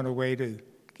Eisman found a way to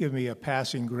give me a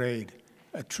passing grade,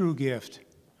 a true gift.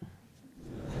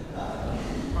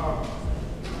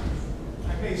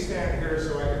 I may stand here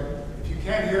so if you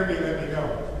can't hear me, let me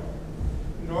know.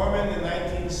 Norman in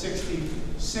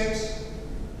 1966,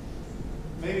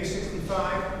 maybe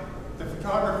 65, the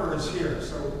photographer is here,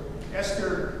 so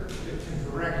Esther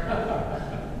can correct me.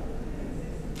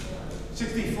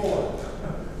 64.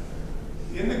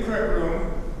 In the crit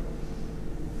room,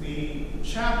 the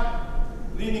chap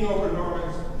leaning over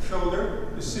Norman's shoulder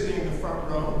is sitting in the front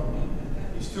row.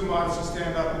 He's too modest to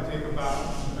stand up and take a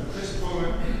bow. Chris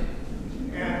Pullman.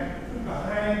 And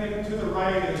behind him to the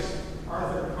right is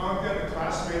Arthur Conklin, a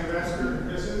classmate of Esther and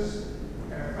Chris's,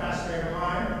 and a classmate of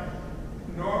mine.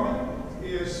 Norman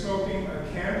is smoking a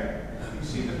Kent. You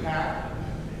see the pack.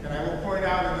 And I will point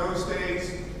out in those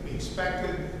days, we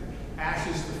expected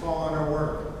ashes to fall on our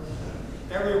work.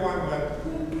 Everyone but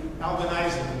Alvin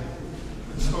Eisman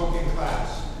would smoke in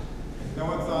class. And no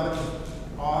one thought it was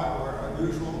odd or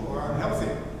unusual or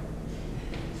unhealthy,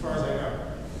 as far as I know.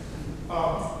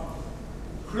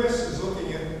 Chris is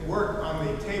looking at work on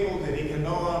the table that he can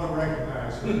no longer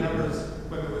recognize. He remembers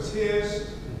whether it was his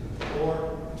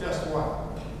or just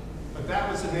what. But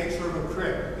that was the nature of a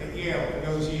crit at Yale in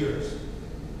those years.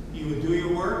 You would do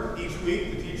your work each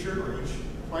week, the teacher, or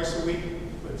twice a week,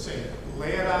 would say,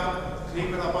 lay it out,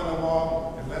 tape it up on the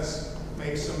wall, and let's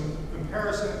make some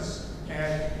comparisons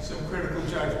and some critical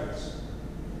judgments.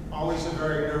 Always a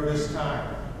very nervous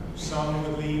time. Some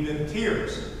would leave in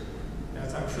tears,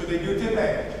 as I'm sure they do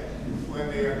today when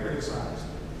they are criticized.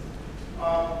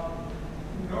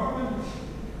 Norman,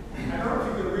 I don't know if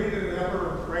you can read it in the upper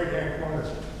right-hand corner,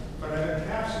 but I've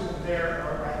encapsulated there,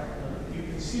 you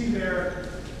can see there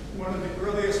one of the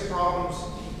earliest problems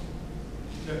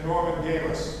that Norman gave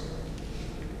us.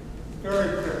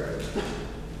 Very clear.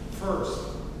 First,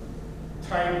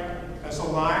 type as a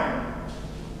line,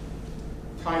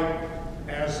 type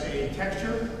as a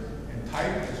texture and type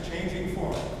as changing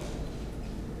form.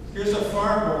 Here's a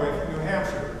farm boy from New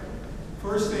Hampshire.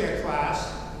 First day of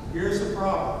class, here's the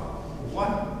problem. What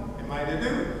am I to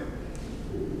do?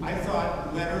 I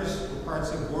thought letters were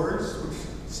parts of words which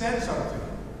said something.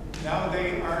 Now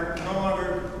they are no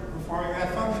longer performing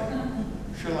that function.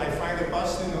 Shall I find a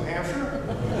bus in New Hampshire?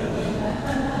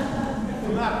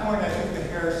 From that point, I think the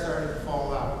hair started to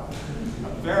fall out. A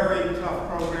very tough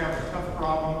program, a tough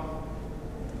problem.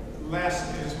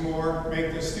 Less is more.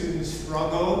 Make the students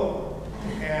struggle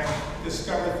and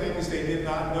discover things they did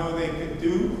not know they could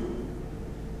do.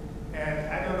 And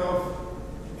I don't know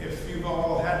if you've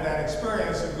all had that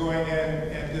experience of going in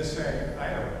and just saying, I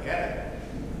don't get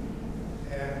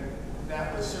it. And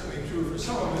that was certainly true for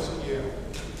some of us at Yale.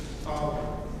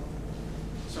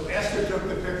 So Esther took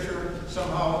the picture.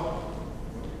 Somehow,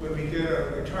 when we did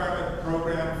a retirement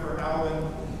program for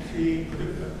Alan, she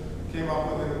came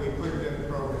up with it and we put it in the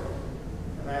program.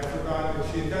 And I had forgotten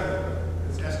that she had done it.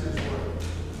 It's Esther's work.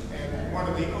 And one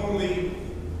of the only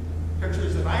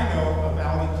pictures that I know of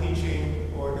Alan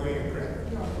teaching or doing a credit.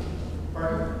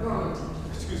 Pardon? No.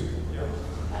 Excuse me. Yeah.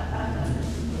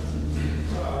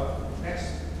 Next.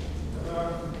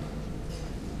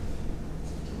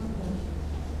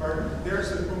 Pardon? There's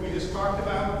the one we just talked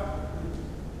about.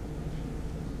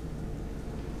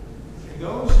 In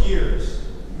those years,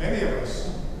 many of us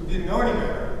who didn't know any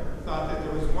better thought that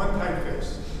there was one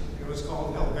typeface. It was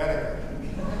called Helvetica.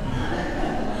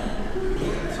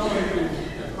 Some of you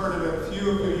have heard of it. Few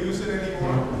of you use it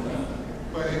anymore.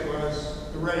 But it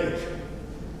was the rage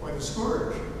or the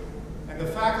scourge. And the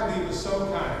faculty was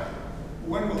so kind.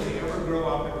 When will they ever grow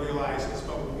up and realize it's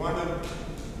but one of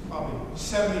probably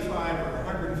 75 or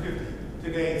 150,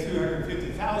 today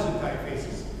 250,000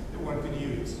 typefaces that one could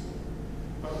use.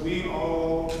 But we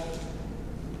all,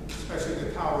 especially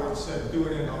the cowards, said do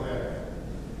it in Helvetica.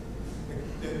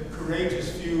 The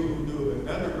courageous few who do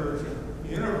another version,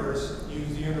 Universe, use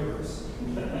the Universe.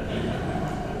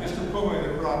 Mr. Pullman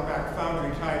had brought back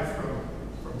foundry type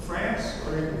from France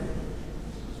or England?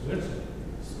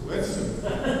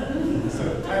 Switzerland. So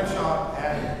the type shop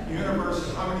had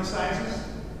Universe, how many sizes?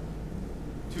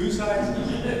 2 sizes?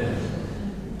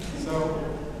 So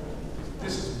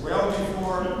this is well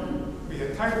before we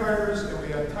had typewriters and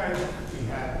we had type. We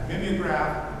had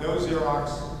mimeograph, no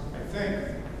Xerox, I think,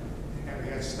 and we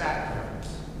had stat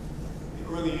graphics, the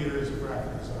early years of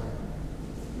graphic design.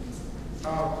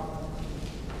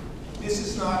 This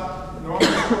is not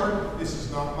Norman's work. This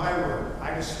is not my work.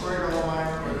 I destroyed all mine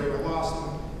or they were lost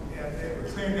and they were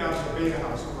cleaned out of the Beta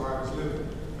House where I was living.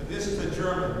 But this is a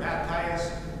German,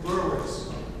 Matthias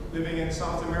Gurwitz, living in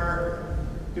South America,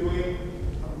 doing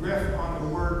a riff on the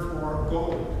word for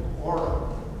gold, aura.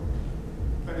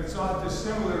 But it's not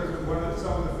dissimilar to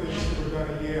some of the things that were done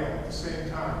at Yale at the same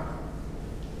time.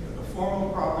 You know, the formal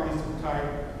properties of type,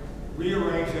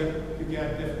 rearrange it to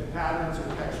get different patterns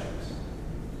or textures.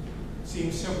 It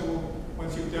seems simple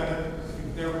once you've done it. If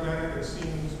you've never done it, it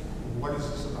seems, what is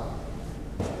this about?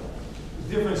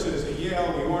 The difference is at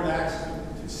Yale, we weren't asked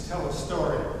to tell a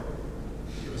story.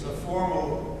 It was a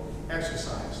formal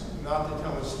exercise, not to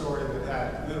tell a story that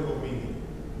had literal meaning.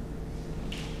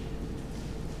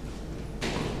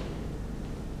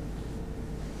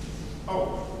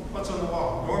 Oh, what's on the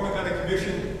wall? Norman got a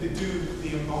commission to do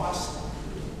the embossed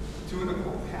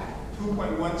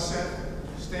 2.1 cent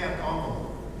stamped envelope.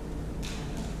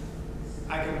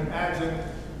 I can imagine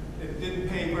it didn't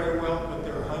pay very well, but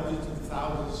there are hundreds of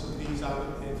thousands of these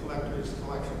out in collectors'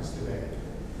 collections today.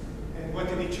 And what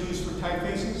did he choose for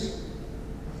typefaces?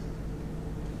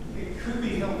 It could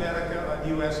be Helvetica on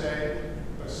USA,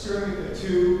 but certainly the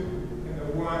 2 and the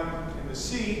 1 and the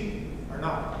C are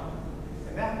not.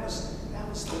 And that was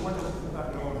the wonderful thing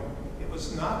about Norman. It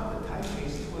was not the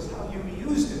typeface, it was how you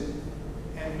used it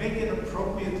and make it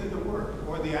appropriate to the work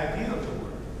or the idea of the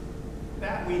work.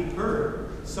 That we heard.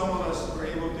 Some of us were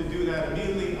able to do that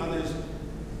immediately, others,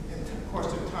 in the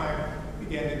course of time,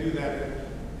 began to do that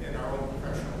in our own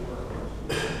professional work.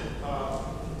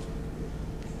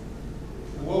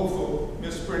 Woeful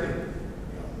misprinting.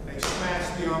 They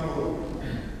smashed the envelope,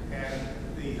 and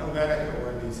the Helvetica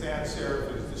or the sans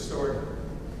serif is distorted.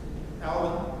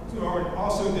 Norman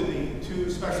also did the 2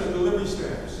 special delivery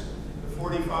stamps, the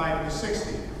 45 and the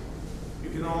 60. You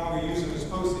can no longer use them as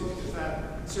postage because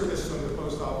that service from the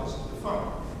post office is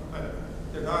defunct. But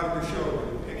they're not in the show,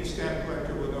 but any stamp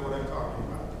collector will know what I'm talking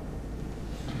about.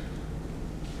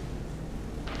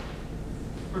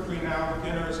 Quickly now,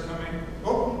 dinner is coming.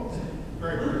 Oh,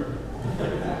 very good.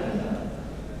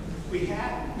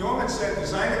 Norman said,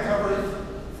 design a cover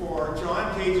for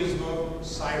John Cage's book,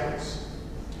 Silence.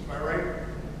 Am I right?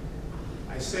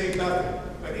 save nothing.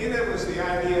 But in it was the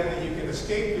idea that you can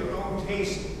escape your own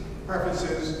taste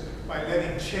preferences by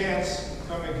letting chance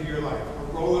come into your life. A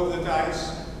roll of the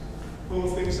dice, pull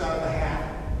things out of the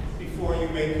hat before you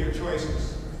make your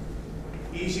choices.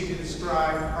 Easy to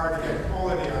describe, hard to get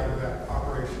quality out of that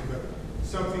operation, but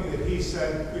something that he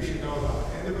said we should know about.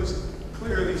 And it was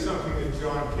clearly something that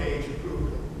John Cage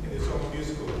approved in his own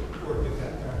musical work at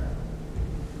that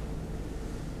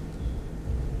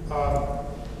time.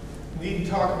 Need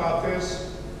to talk about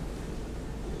this.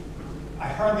 I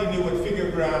hardly knew what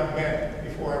figure ground meant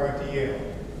before I went to Yale.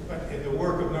 But in the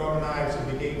work of Norman Ives,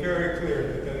 it became very clear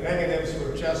that the negatives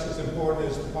were just as important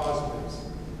as the positives.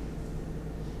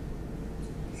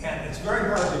 And it's very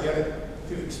hard to get it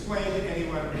to explain to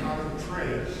anyone out of the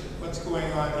trade what's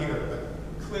going on here.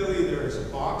 But clearly there is a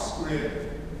box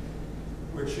grid,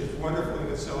 which is wonderful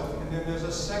in itself, and then there's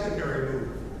a secondary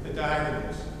move, the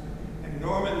diagonals. And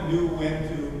Norman knew when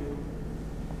to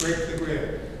break the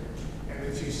grid. And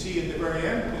as you see at the very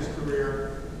end of his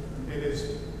career, it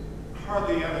is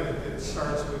hardly evident that it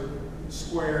starts with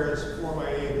squares,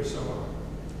 4x8 or so on.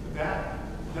 But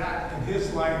that in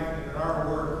his life and in our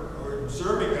work, or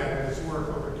observing that in his work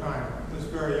over time, was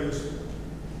very useful.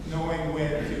 Knowing when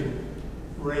to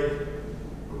break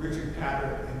a rigid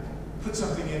pattern and put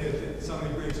something in it that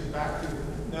suddenly brings it back to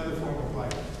another form of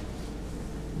life.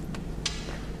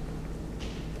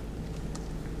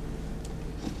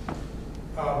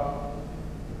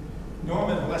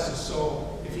 Norman, bless his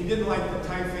soul, if he didn't like the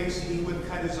typeface, he would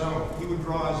cut his own. He would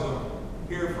draw his own.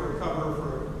 Here for a cover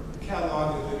for a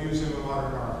catalog at the Museum of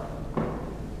Modern Art.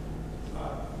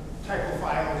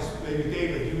 Typophiles, maybe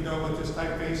David, you know what this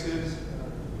typeface is?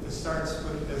 It starts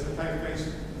with, as a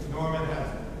typeface, Norman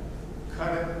had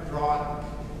cut it, draw it,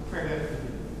 print it.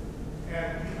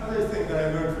 And the other thing that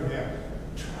I learned from him,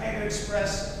 try to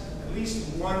express at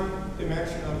least one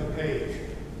dimension of the page,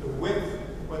 the width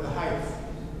or the height.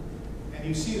 And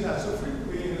you see that so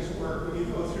frequently in his work when you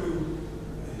go through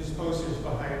his posters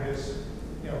behind this,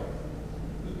 you know,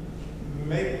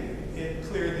 make it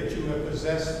clear that you have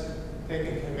possessed,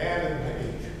 taken command of the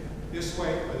page, this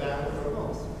way or that way or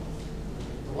both.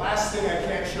 The last thing I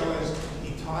can't show is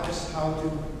he taught us how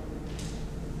to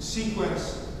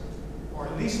sequence, or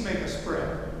at least make a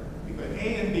spread. You got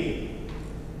A and B.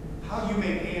 How do you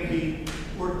make A and B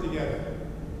work together?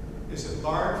 Is it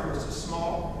large versus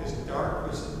small? Is it dark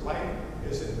versus light?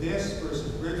 Is it this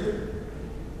versus rigid?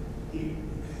 The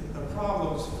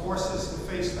problems force us to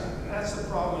face that. And that's the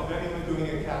problem of anyone doing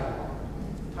a catalog,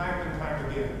 time and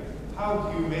time again. How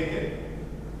do you make it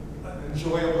an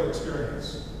enjoyable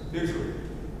experience visually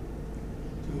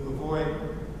to avoid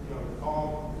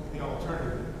all the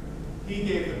alternative? He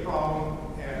gave the problem,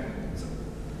 and it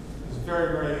was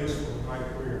very, very useful in my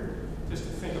career, just to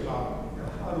think about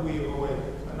how do we avoid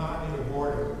monotony or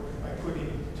boredom by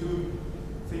putting two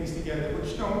things together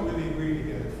which don't really agree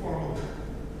together formally.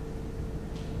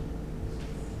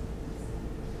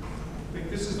 I think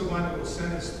this is the one that will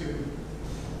send us to,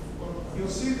 well, you'll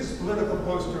see this political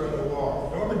poster on the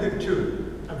wall. Norman did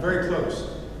too. I'm very close.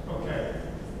 Okay.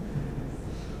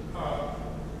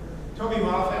 Toby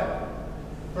Moffat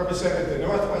represented the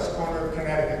northwest corner of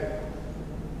Connecticut.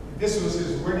 This was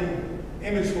his winning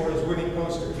image for his winning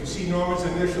poster. You see Norman's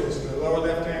initials in the lower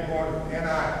left-hand corner,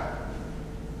 NI.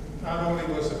 Not only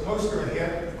was the poster a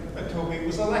hit, but Toby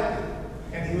was elected.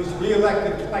 And he was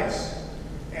re-elected twice.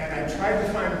 And I tried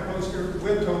to find a poster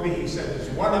with Toby. He said, there's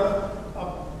one up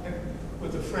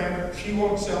with a friend. She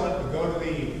won't sell it, but go to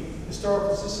the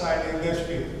Historical Society in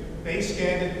Litchfield. They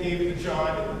scanned it, gave it to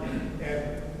John,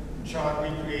 and John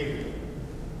recreated it.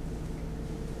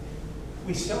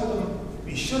 We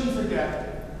shouldn't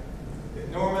forget that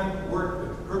Norman worked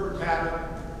with Herbert Matter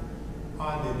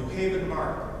on the New Haven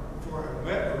Mark for a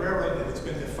railroad that's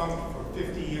been defunct for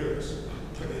 50 years,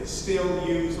 but it's still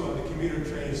used on the commuter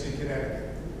trains in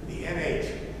Connecticut, the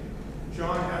NH.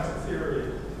 John has a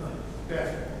theory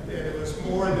that it was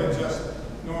more than just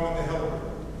Norman the helper,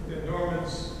 that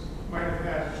Normans might have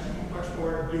had much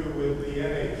more to do with the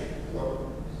NH.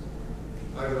 Well,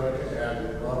 I'd like to add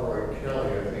that Robert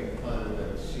Kelly, I think, planted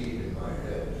that seed in my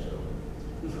head, so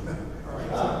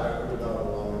I would not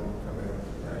alone come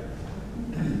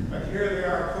in. But here they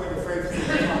are pulling a freight from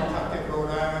Pawtucket, Rhode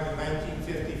Island in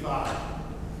 1955.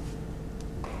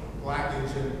 Black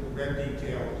engine, red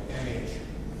detail, NH.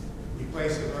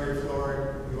 Replaced the Murray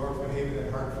Floyd, New York, New Haven, and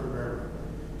Hartford Railroad.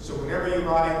 So whenever you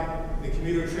ride the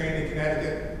commuter train in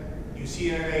Connecticut, you see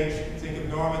an NH, think of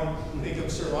Norman, think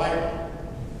of Sir Lytle,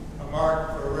 a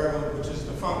mark for a railroad which is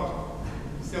defunct,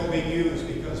 still being used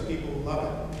because people love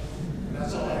it. And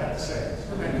that's all I have to say.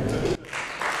 Thank you.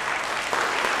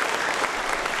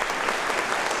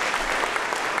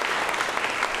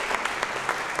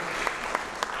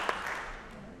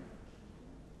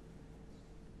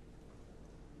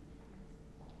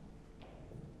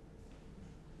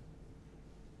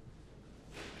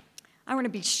 I want to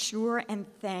be sure and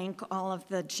thank all of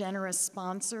the generous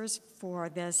sponsors for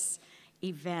this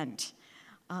event,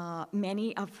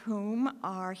 many of whom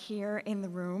are here in the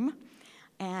room,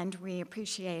 and we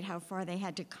appreciate how far they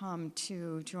had to come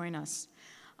to join us.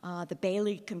 The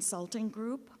Bailey Consulting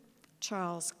Group,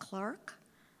 Charles Clark,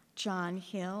 John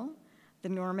Hill, the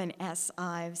Norman S.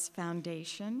 Ives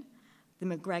Foundation, the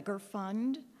McGregor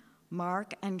Fund,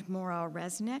 Mark and Maura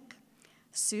Resnick,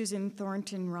 Susan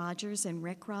Thornton Rogers and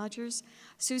Rick Rogers.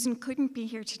 Susan couldn't be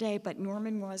here today, but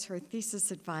Norman was her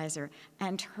thesis advisor,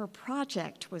 and her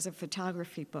project was a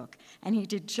photography book, and he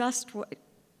did just what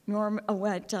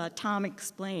Tom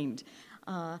explained,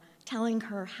 telling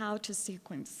her how to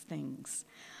sequence things.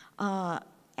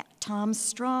 Tom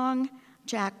Strong,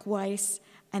 Jack Weiss,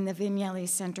 and the Vignelli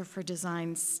Center for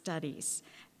Design Studies.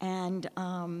 And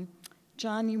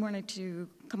John, you wanted to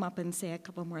come up and say a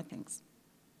couple more things,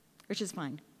 which is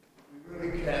fine. We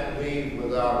really can't leave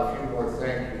without a few more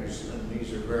thank yous, and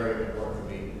these are very important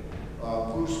to me.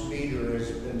 Bruce Meader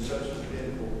has been such an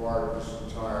integral part of this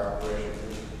entire operation.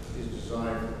 His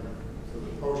design for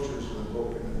the posters and the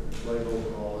book and the labels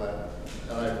and all that.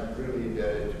 And I'm really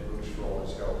indebted to Bruce for all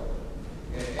his help.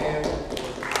 And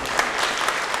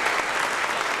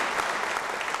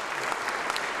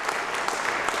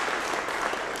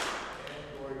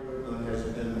Roy Goodman has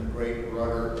been a great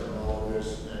rudder in all of this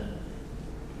and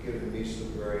given me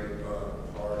some very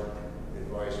hard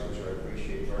advice, which I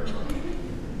appreciate very much.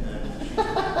 And she's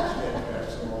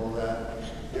steadfast and all of that.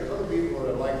 There are other people that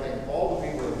I'd like to thank, all the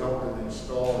people that helped in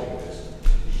installing this.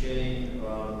 Shane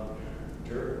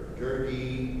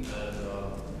Durkee and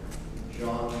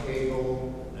John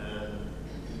Cagle and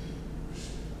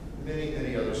many,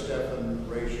 many others, Stephan,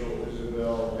 Rachel,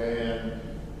 Isabel, Dan,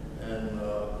 and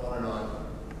on and on.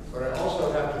 But I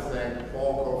also have to thank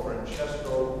Paul Cofrancesco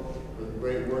for the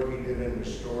great work he did in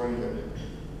restoring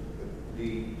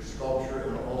the sculpture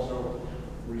and also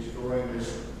restoring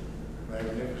this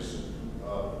magnificent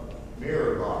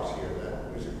mirror box here.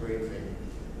 That was a great thing.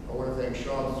 I want to thank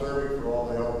Sean Thurby for all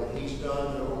the help that he's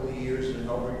done over the years in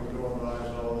helping to organize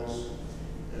all this.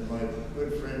 And my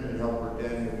good friend and helper,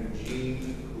 Daniel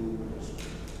Eugene, who has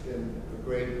been a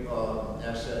great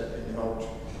asset and helped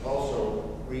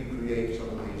also recreate some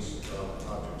of these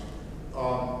objects.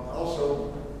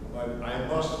 Also, I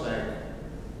must thank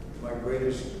my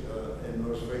greatest and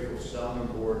most faithful sounding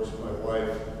boards, my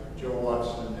wife, Joe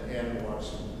Watson, Ann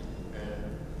Watson,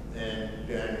 and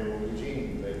Daniel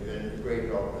Eugene. They've been a great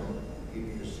help in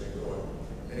keeping this thing going.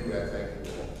 Anyway, I thank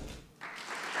you all.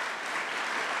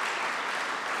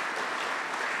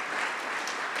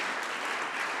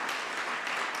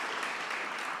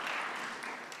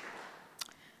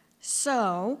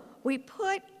 So we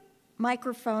put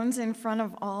microphones in front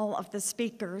of all of the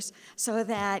speakers so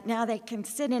that now they can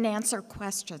sit and answer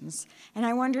questions. And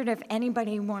I wondered if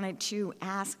anybody wanted to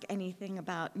ask anything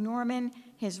about Norman,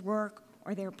 his work,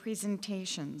 or their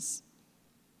presentations.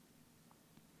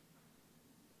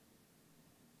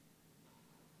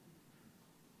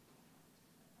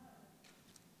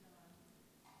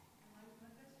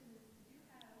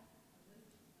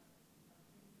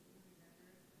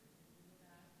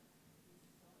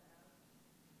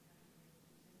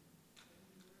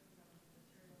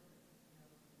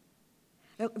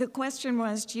 The question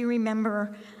was, do you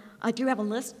remember, do you have a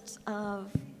list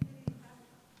of?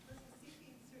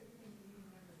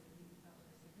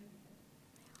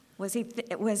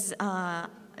 Was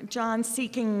John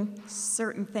seeking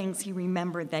certain things he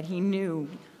remembered that he knew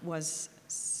was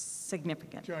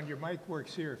significant? John, your mic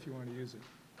works here if you want to use it.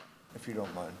 If you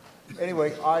don't mind.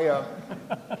 Anyway,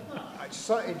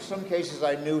 in some cases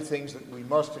I knew things that we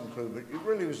must include, but it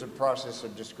really was a process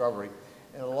of discovery.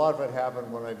 And a lot of it happened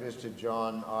when I visited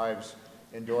John Ives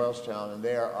in Doylestown, and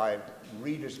there I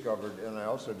rediscovered, and I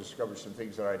also discovered some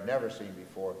things that I'd never seen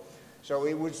before. So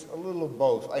it was a little of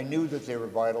both. I knew that they were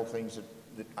vital things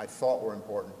that I thought were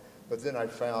important, but then I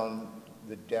found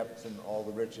the depth and all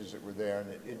the riches that were there,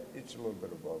 and it's a little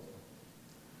bit of both.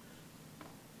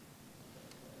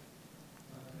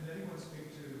 Can anyone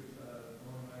speak to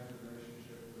Norman Ives'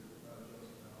 relationship with Josef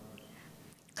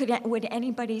Albers? Would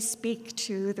anybody speak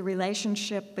to the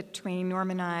relationship between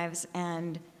Norman Ives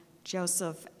and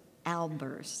Josef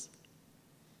Albers?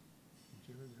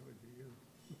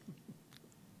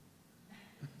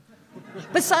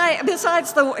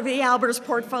 Besides the Albers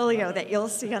portfolio that you'll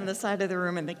see on the side of the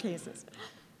room in the cases.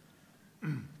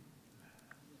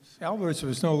 Albers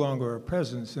was no longer a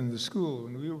presence in the school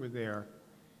when we were there.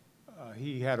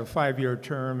 He had a 5-year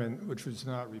term, which was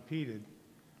not repeated.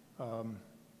 It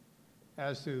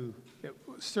was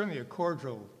certainly a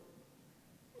cordial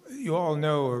you all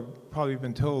know or probably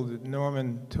been told that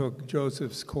Norman took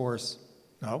Joseph's course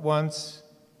not once,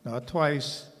 not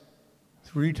twice,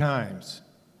 3 times.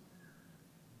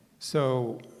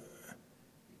 So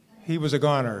he was a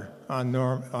goner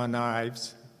on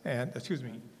Ives and, excuse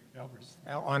me,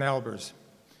 on Albers.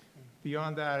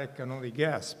 Beyond that, I can only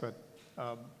guess, but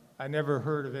I never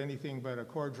heard of anything but a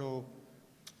cordial,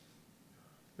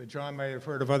 but John might have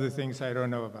heard of other things I don't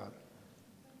know about.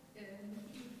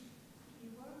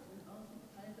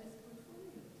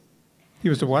 He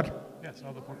was the what? Yes,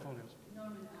 all the portfolios.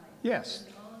 Yes.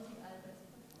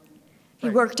 He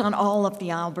worked on all of the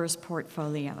Albers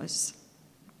portfolios.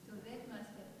 So that must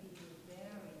have been very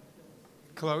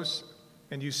Close.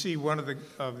 And you see one of the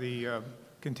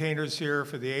containers here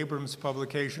for the Abrams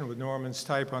publication with Norman's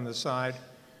type on the side.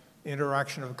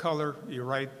 Interaction of color, you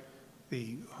write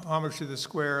the homage to the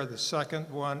square, the second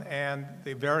one, and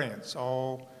the variants,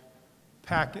 all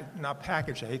not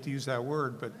packaged, I hate to use that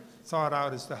word, but thought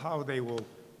out as to how they will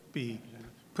be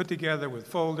put together with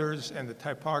folders and the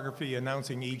typography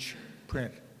announcing each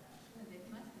print.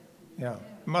 Yeah,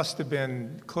 must have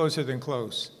been closer than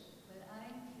close. But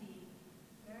I'm the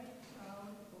very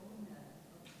proud owner of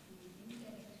the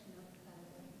interaction of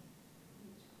color,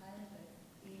 which Albert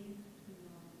gave to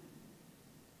Norman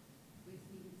with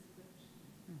the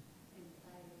inscription. And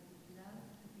I would love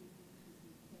to be able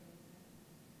to carry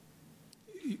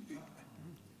that.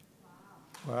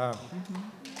 Wow.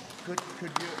 Could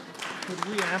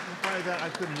we amplify that? I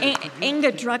couldn't hear.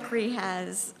 Inga Druckery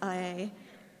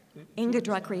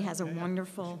has a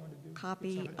wonderful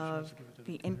copy of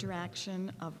the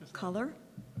interaction of color.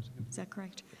 Is that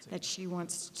correct? That she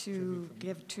wants to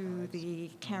give to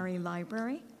the Cary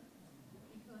Library.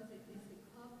 Because it is a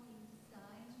copy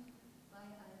signed by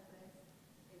Albert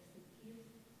as a gift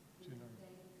with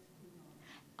thanks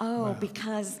to Norman. Oh,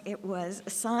 because it was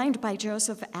signed by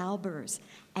Josef Albers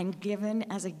and given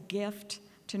as a gift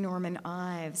to Norman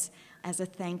Ives as a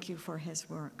thank you for his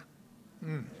work.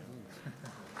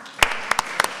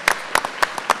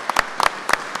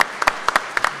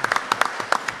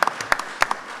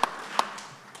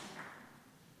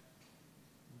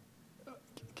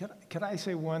 Can I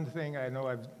say one thing? I know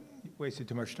I've wasted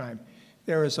too much time.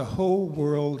 There is a whole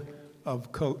world of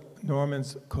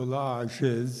Norman's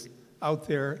collages out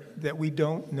there that we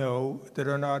don't know that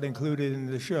are not included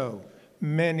in the show.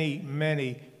 Many,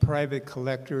 many private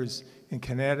collectors in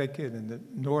Connecticut and the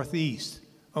Northeast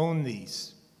own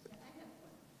these.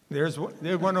 There's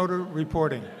one owner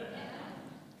reporting.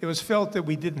 It was felt that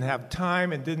we didn't have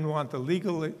time and didn't want the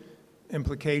legal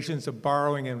implications of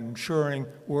borrowing and insuring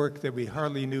work that we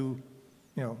hardly knew,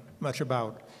 much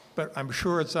about. But I'm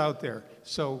sure it's out there.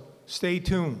 So stay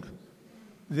tuned.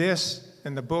 This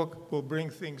and the book will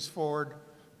bring things forward,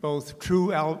 both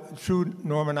true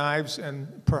Norman Ives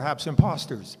and perhaps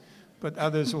imposters. But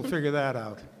others will figure that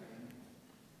out.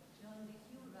 John, did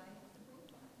you write the book?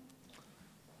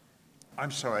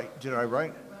 I'm sorry, did I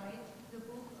write? Write the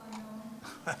book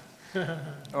on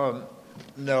Norman?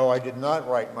 No, I did not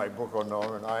write my book on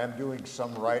Norman. I am doing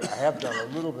some writing. I have done a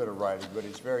little bit of writing, but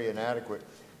it's very inadequate.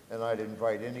 And I'd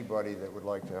invite anybody that would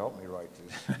like to help me write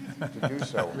this to do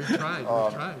so. We tried.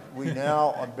 We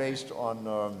now, based on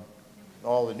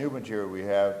all the new material we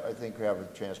have, I think we have a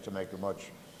chance to make a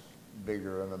much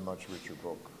bigger and a much richer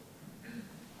book.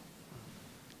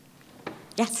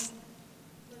 Yes?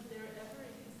 Was there ever a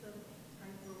use of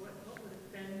time for what would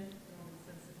have been Norman's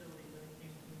sensibility when it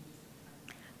came to use of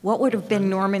time? What would have been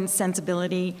Norman's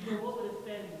sensibility? Or what would have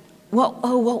been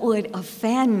What would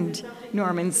offend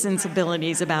Norman's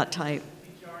sensibilities about type?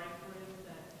 jarring for him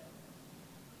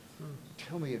that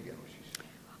Tell me again what she said.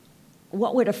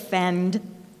 What would offend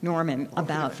Norman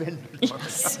about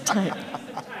yes, type?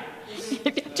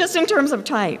 Just in terms of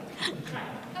type.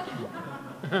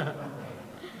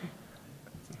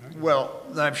 Well,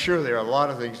 I'm sure there are a lot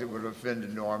of things that would have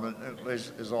offended Norman,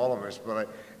 as all of us, but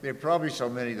there are probably so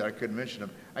many that I couldn't mention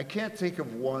them. I can't think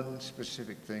of one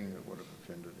specific thing that would have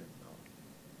offended him.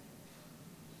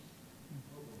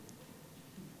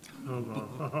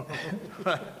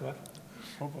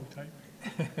 Hobo type.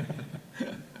 Do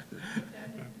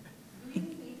you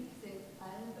think that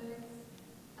Albert,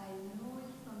 I know it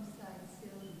from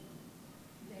Sewell,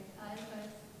 that Albert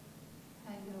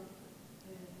kind of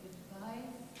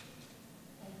advised,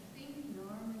 I think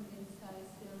Norman and Sewell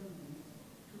to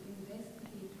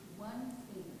investigate one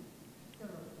thing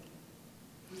thoroughly,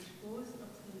 which both of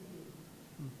them did.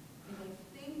 And I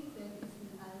think that is in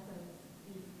Albert's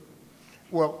influence.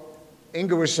 Well,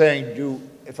 Inga was saying,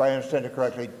 if I understand it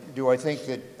correctly, do I think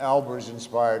that Albers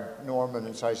inspired Norman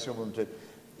and Stillman to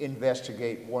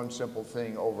investigate one simple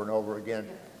thing over and over again?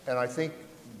 And I think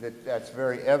that's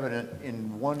very evident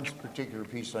in one particular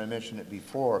piece. I mentioned it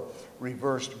before.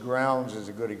 Reversed grounds is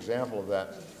a good example of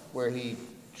that, where he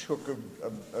took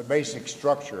a basic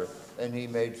structure and he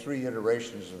made 3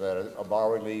 iterations of that: a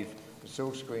bas-relief, a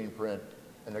silkscreen print,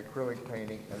 an acrylic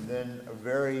painting, and then a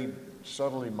very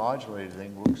subtly modulated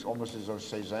thing, looks almost as though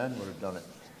Cézanne would have done it.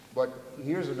 But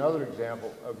here's another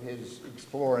example of his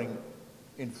exploring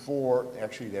in 4,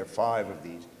 actually there are 5 of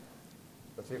these,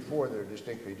 but there are 4 that are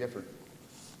distinctly different.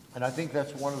 And I think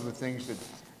that's one of the things that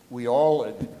we all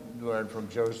learn from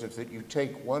Joseph, that you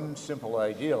take one simple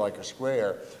idea like a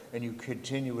square and you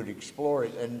continue to explore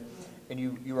it, and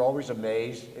you're always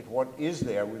amazed at what is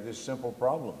there with this simple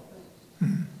problem.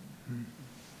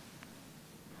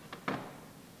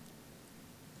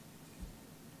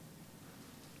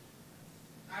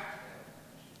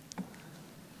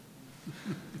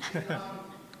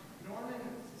 Norman,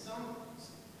 some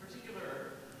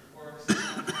particular works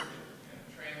have a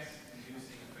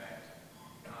trance-inducing effect.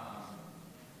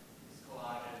 His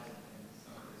collages and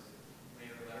some of his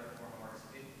later letterform works.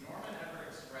 Did Norman ever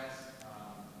express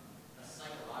a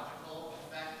psychological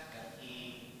effect that he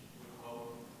would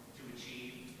hope to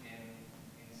achieve in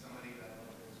somebody that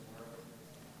looked at his work?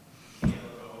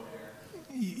 Yale go there.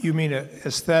 You mean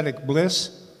aesthetic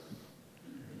bliss?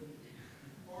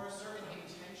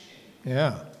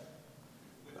 Yeah.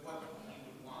 With what he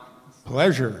would want.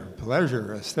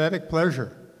 Pleasure, aesthetic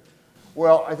pleasure.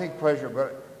 Well, I think pleasure,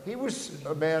 but he was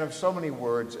a man of so many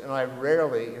words, and I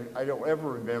don't ever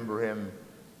remember him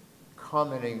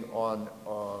commenting on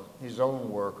his own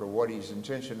work or what his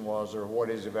intention was or what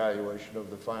his evaluation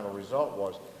of the final result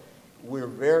was. We're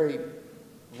very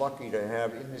lucky to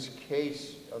have, in this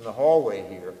case, on the hallway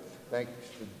here, thanks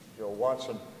to Joe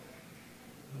Watson,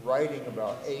 writing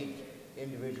about 8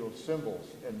 individual symbols,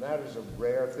 and that is a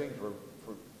rare thing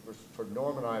for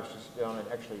Norman Ives to sit down and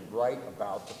actually write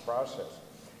about the process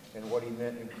and what he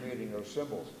meant in creating those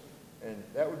symbols. And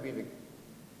that would be the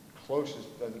closest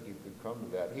I think you could come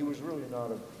to that. He was really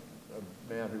not a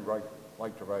man who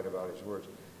liked to write about his words.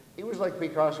 He was like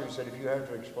Picasso, who said, if you have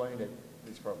to explain it,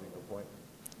 there's probably no point.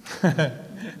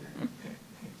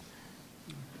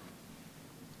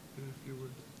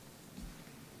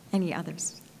 Any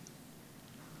others?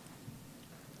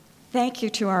 Thank you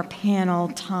to our panel,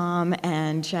 Tom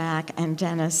and Jack and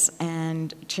Dennis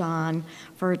and John,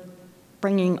 for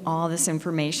bringing all this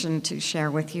information to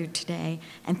share with you today.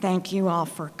 And thank you all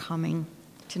for coming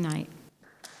tonight.